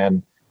nights, and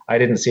then I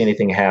didn't see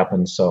anything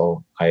happen,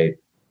 so I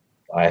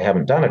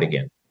haven't done it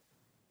again."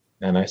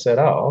 And I said,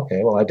 "Oh,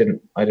 okay. Well, I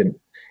didn't,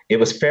 it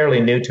was fairly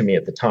new to me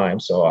at the time.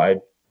 So I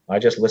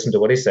just listened to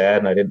what he said,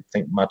 and I didn't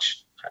think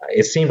much.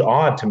 It seemed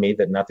odd to me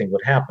that nothing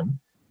would happen."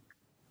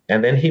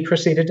 And then he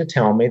proceeded to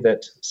tell me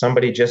that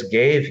somebody just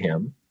gave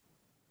him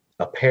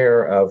a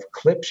pair of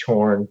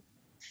Klipschorn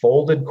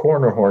folded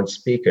corner horn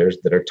speakers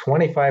that are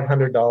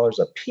 $2,500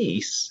 a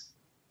piece,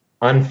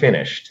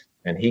 unfinished.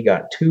 And he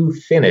got 2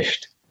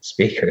 finished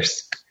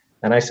speakers.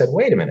 And I said,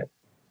 "Wait a minute.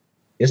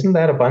 Isn't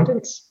that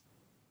abundance?"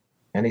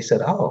 And he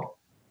said, oh,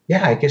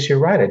 yeah, I guess you're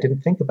right. I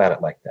didn't think about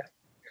it like that.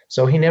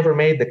 So he never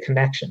made the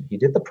connection. He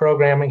did the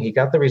programming, he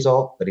got the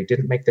result, but he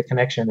didn't make the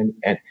connection.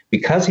 And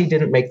because he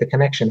didn't make the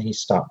connection, he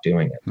stopped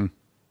doing it.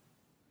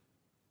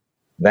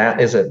 That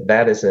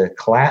is a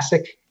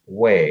classic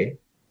way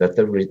that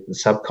the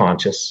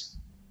subconscious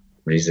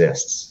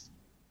resists.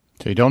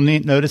 So you don't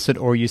notice it,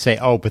 or you say,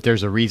 oh, but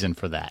there's a reason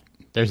for that.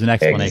 There's an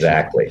explanation.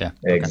 Exactly. Yeah.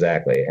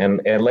 Exactly.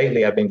 And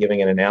lately I've been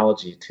giving an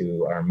analogy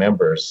to our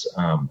members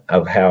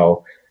of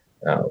how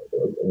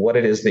what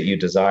it is that you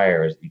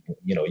desire is,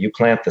 you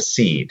plant the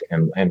seed,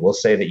 and we'll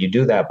say that you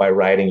do that by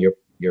writing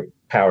your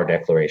power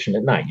declaration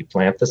at night. You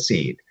plant the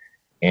seed.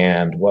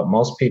 And what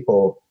most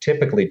people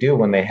typically do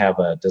when they have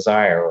a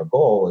desire or a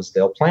goal is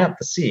they'll plant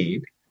the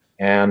seed,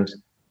 and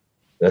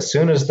as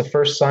soon as the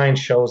first sign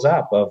shows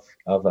up of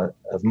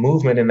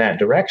movement in that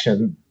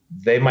direction,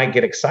 they might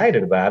get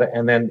excited about it.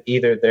 And then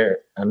either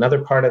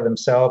another part of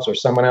themselves or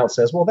someone else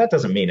says, well, that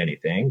doesn't mean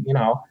anything,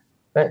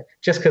 that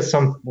just because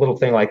some little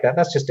thing like that,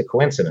 that's just a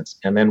coincidence.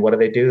 And then what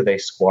do? They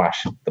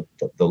squash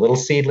the little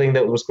seedling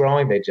that was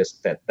growing. They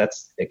just,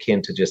 that's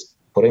akin to just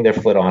putting their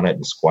foot on it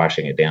and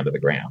squashing it down to the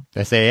ground.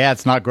 They say, yeah,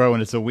 it's not growing,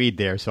 it's a weed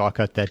there, so I'll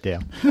cut that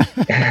down.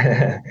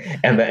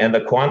 and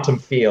the quantum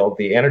field,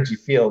 the energy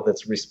field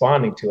that's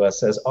responding to us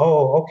says,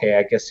 oh, okay,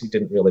 I guess you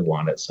didn't really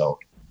want it, so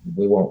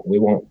we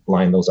won't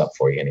line those up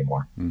for you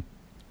anymore.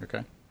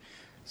 Okay.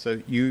 So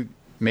you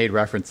made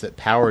reference that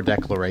power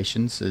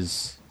declarations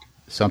is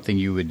something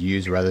you would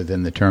use rather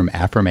than the term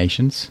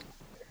affirmations.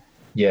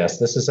 Yes,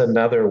 this is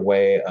another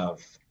way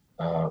of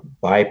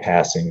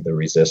bypassing the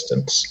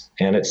resistance.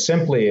 And it's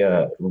simply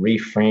a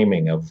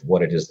reframing of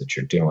what it is that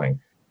you're doing.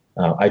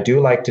 I do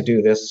like to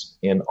do this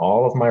in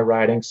all of my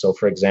writing. So,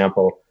 for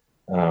example,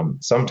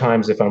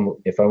 sometimes if I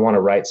want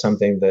to write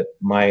something that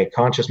my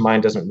conscious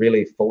mind doesn't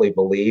really fully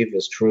believe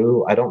is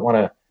true, I'd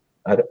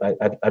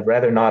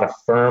rather not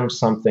affirm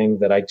something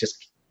that I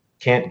just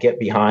can't get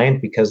behind,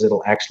 because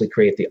it'll actually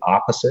create the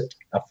opposite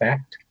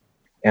effect.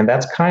 And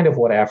that's kind of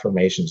what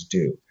affirmations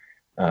do.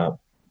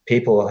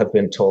 People have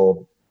been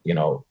told,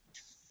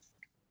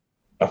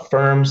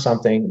 affirm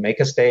something, make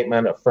a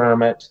statement,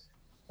 affirm it.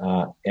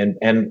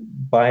 And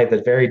by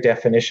the very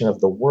definition of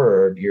the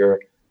word,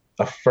 you're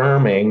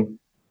affirming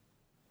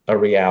a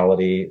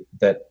reality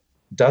that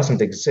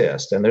doesn't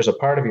exist. And there's a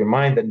part of your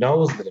mind that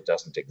knows that it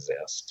doesn't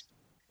exist.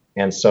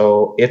 And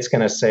so it's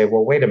going to say,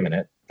 well, wait a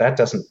minute,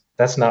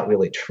 that's not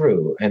really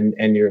true. And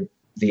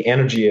the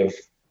energy of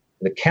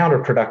the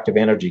counterproductive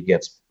energy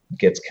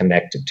gets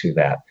connected to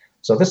that.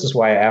 So this is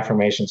why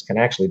affirmations can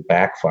actually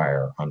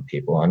backfire on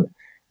people.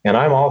 And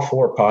I'm all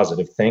for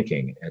positive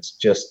thinking. It's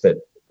just that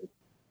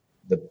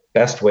the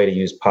best way to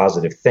use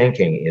positive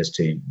thinking is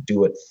to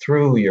do it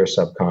through your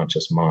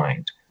subconscious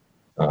mind.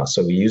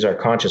 So we use our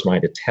conscious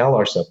mind to tell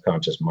our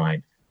subconscious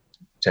mind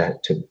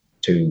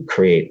to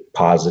create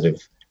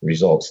positive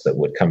results that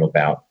would come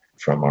about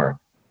from our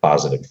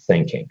positive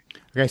thinking.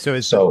 Okay,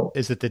 so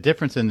is it the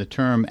difference in the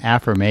term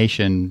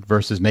affirmation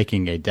versus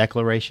making a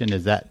declaration?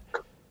 Is that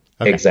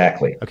okay?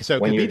 Exactly? Okay, so it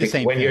could be the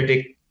same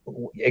thing.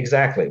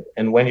 Exactly,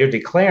 and when you're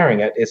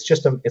declaring it, it's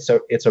just a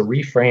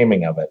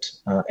reframing of it,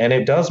 and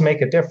it does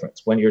make a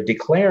difference when you're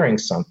declaring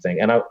something.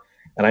 And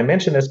I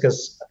mention this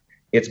because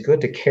it's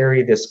good to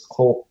carry this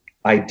whole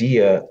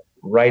idea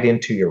right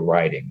into your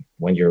writing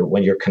when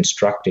you're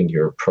constructing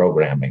your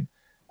programming,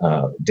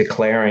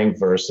 declaring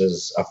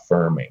versus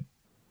affirming.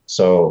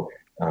 So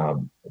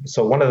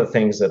one of the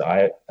things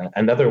that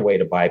another way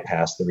to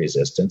bypass the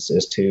resistance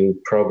is to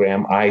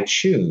program, I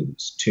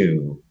choose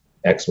to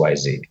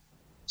XYZ.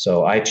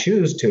 So I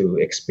choose to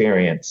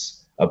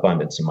experience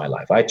abundance in my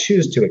life. I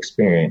choose to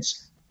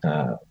experience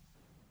an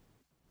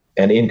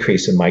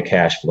increase in my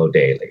cash flow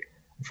daily,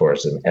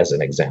 as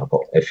an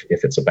example, if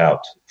it's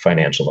about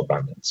financial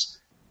abundance.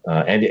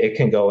 And it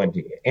can go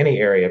into any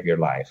area of your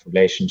life,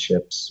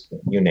 relationships,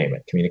 you name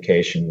it,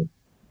 communication,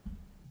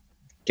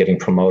 getting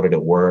promoted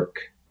at work.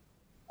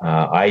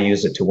 I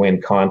use it to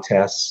win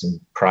contests and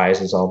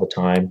prizes all the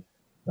time.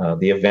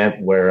 The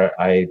event where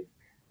I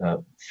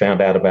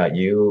found out about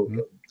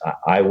you,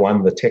 I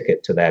won the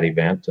ticket to that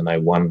event, and I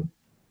won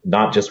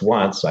not just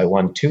once, I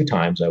won 2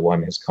 times. I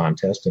won his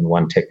contest and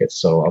won tickets,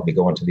 so I'll be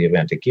going to the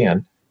event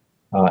again.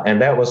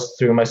 And that was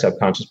through my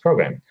subconscious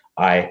programming.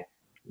 I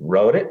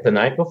wrote it the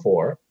night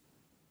before.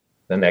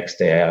 The next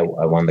day, I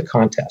won the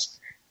contest.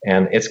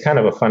 And it's kind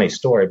of a funny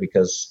story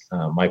because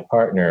my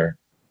partner,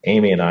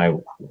 Amy, and I,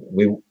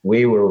 we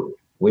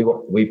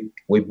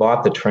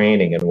bought the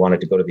training and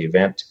wanted to go to the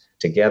event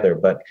together,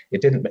 but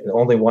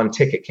only one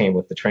ticket came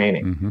with the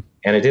training. Mm-hmm.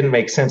 And it didn't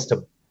make sense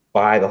to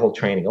buy the whole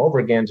training over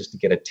again just to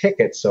get a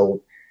ticket.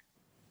 So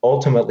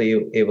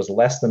ultimately it was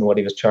less than what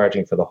he was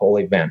charging for the whole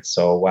event.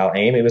 So while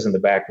Amy was in the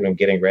back room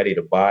getting ready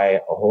to buy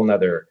a whole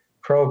nother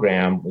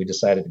program, we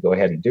decided to go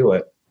ahead and do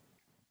it.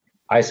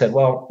 I said,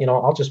 well,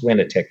 I'll just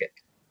win a ticket.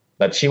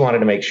 But she wanted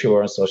to make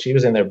sure. So she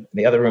was in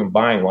the other room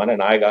buying one,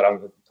 and I got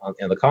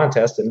in the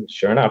contest, and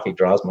sure enough, he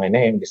draws my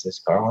name. He says,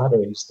 Carl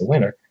Hunter, he's the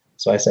winner.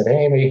 So I said,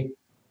 hey, Amy,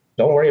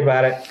 don't worry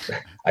about it.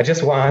 I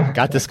just won.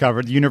 Got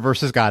discovered. The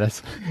universe has got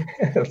us.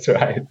 That's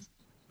right.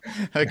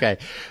 Okay.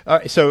 All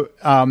right. So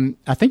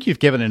I think you've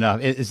given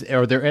enough.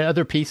 Are there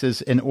other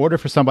pieces in order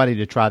for somebody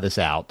to try this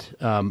out?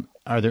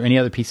 Are there any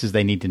other pieces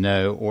they need to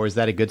know, or is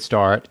that a good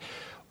start?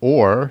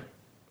 Or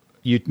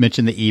you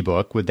mentioned the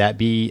ebook. Would that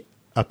be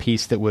a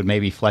piece that would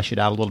maybe flesh it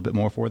out a little bit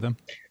more for them?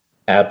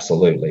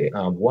 Absolutely.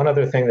 One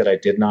other thing that I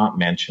did not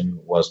mention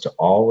was to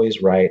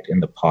always write in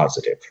the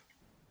positive.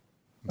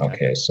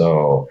 Okay.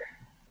 So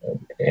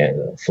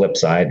flip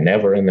side,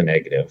 never in the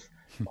negative.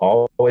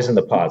 Always in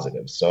the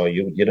positive. So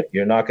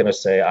you're not going to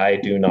say, I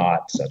do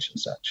not such and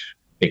such,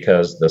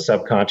 because the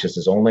subconscious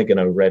is only going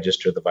to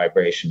register the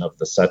vibration of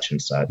the such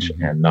and such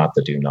and not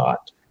the do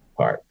not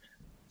part.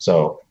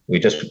 So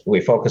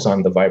we focus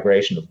on the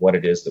vibration of what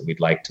it is that we'd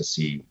like to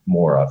see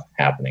more of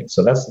happening.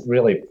 So that's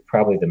really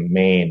probably the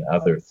main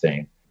other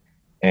thing.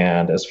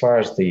 And as far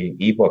as the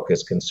ebook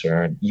is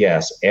concerned,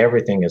 yes,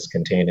 everything is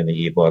contained in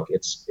the ebook.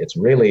 It's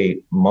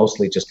really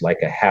mostly just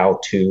like a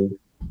how-to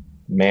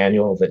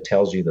manual that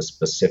tells you the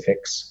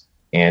specifics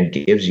and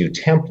gives you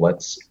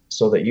templates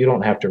so that you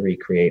don't have to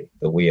recreate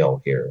the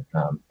wheel here.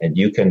 And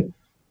you can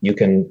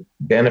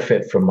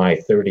benefit from my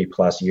 30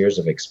 plus years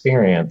of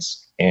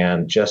experience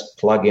and just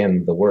plug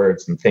in the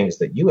words and things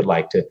that you would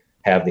like to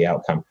have the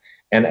outcome.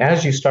 And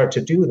as you start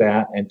to do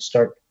that and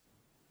start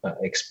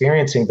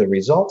experiencing the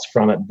results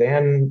from it,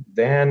 then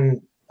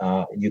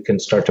you can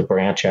start to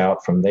branch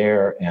out from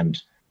there and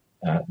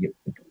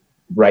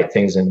write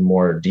things in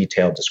more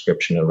detailed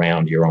description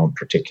around your own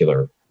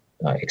particular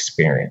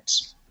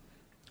experience.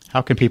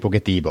 How can people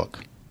get the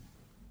ebook?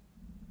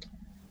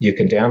 You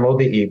can download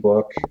the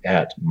ebook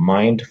at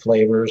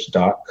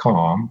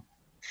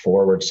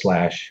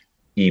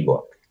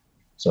mindflavors.com/ebook.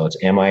 So it's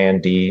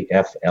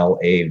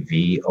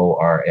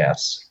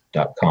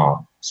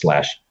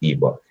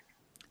mindflavors.com/ebook.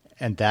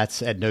 And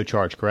that's at no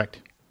charge, correct?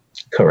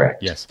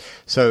 Correct. Yes.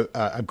 So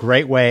a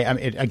great way, I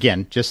mean,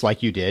 again, just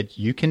like you did,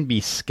 you can be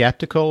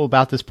skeptical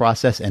about this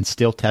process and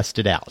still test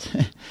it out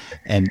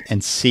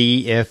and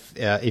see if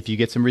you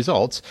get some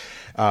results.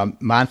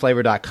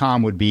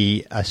 Mindflavor.com would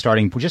be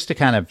starting just to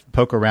kind of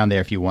poke around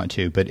there if you want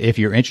to. But if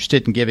you're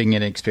interested in giving it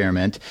an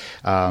experiment,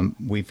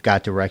 we've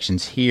got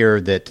directions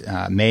here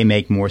that may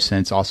make more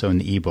sense also in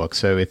the ebook.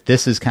 So if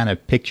this is kind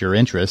of piqued your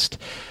interest,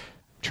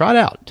 try it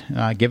out,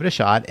 give it a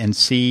shot, and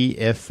see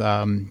if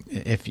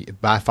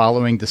by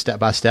following the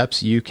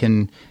step-by-steps, you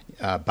can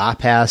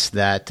bypass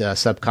that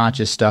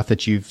subconscious stuff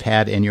that you've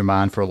had in your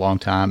mind for a long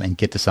time and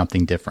get to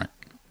something different.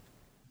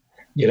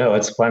 You know,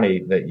 it's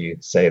funny that you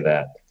say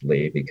that,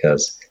 Lee,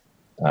 because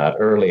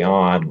early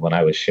on when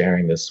I was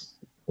sharing this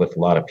with a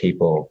lot of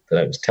people,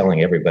 that I was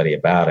telling everybody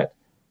about it,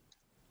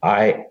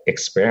 I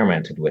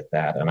experimented with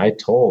that. And I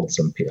told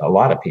a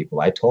lot of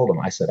people, I told them,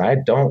 I said, I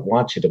don't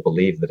want you to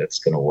believe that it's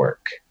going to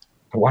work.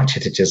 I want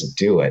you to just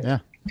do it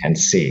and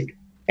see.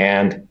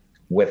 And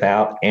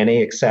without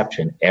any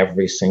exception,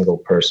 every single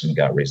person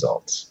got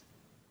results.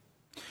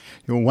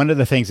 One of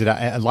the things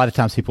that a lot of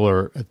times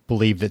people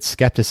believe that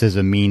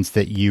skepticism means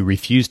that you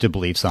refuse to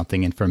believe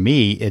something. And for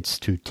me, it's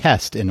to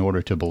test in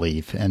order to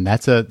believe. And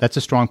that's a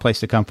strong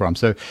place to come from.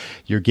 So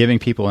you're giving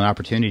people an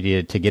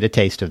opportunity to get a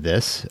taste of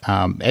this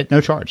at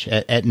no charge,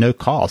 at no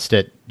cost.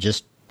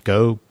 Just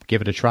go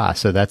give it a try.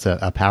 So that's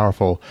a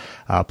powerful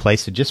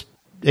place to just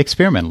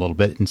experiment a little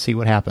bit and see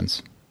what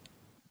happens.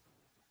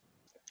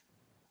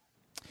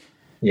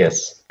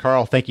 Yes.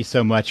 Carl, thank you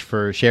so much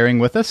for sharing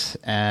with us.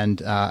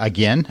 And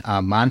again,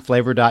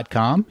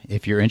 mindflavor.com.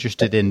 If you're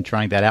interested in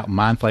trying that out,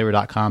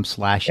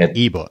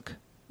 mindflavor.com/ebook.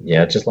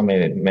 Yeah, just let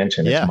me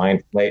mention it's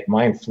Mind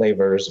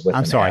Flavors with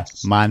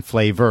Mind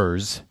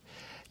Flavors.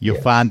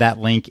 You'll find that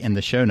link in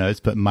the show notes,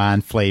 but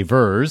Mind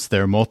Flavors,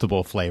 there are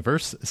multiple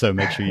flavors. So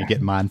make sure you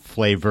get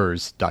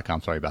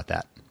mindflavors.com. Sorry about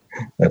that.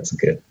 That's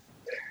good.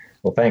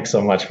 Well, thanks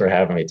so much for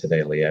having me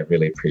today, Lee. I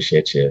really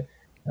appreciate you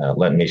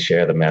letting me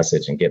share the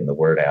message and getting the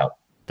word out.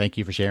 Thank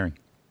you for sharing.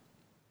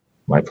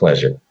 My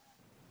pleasure.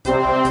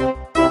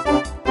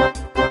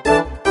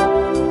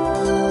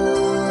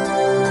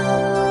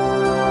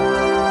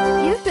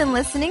 You've been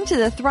listening to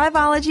the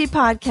Thriveology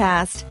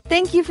Podcast.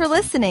 Thank you for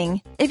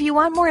listening. If you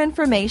want more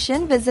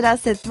information, visit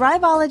us at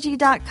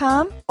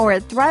thriveology.com or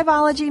at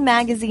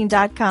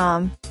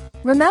thriveologymagazine.com.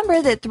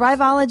 Remember that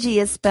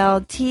Thriveology is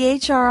spelled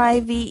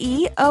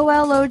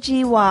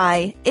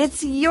THRIVEOLOGY.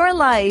 It's your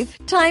life.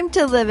 Time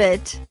to live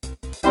it.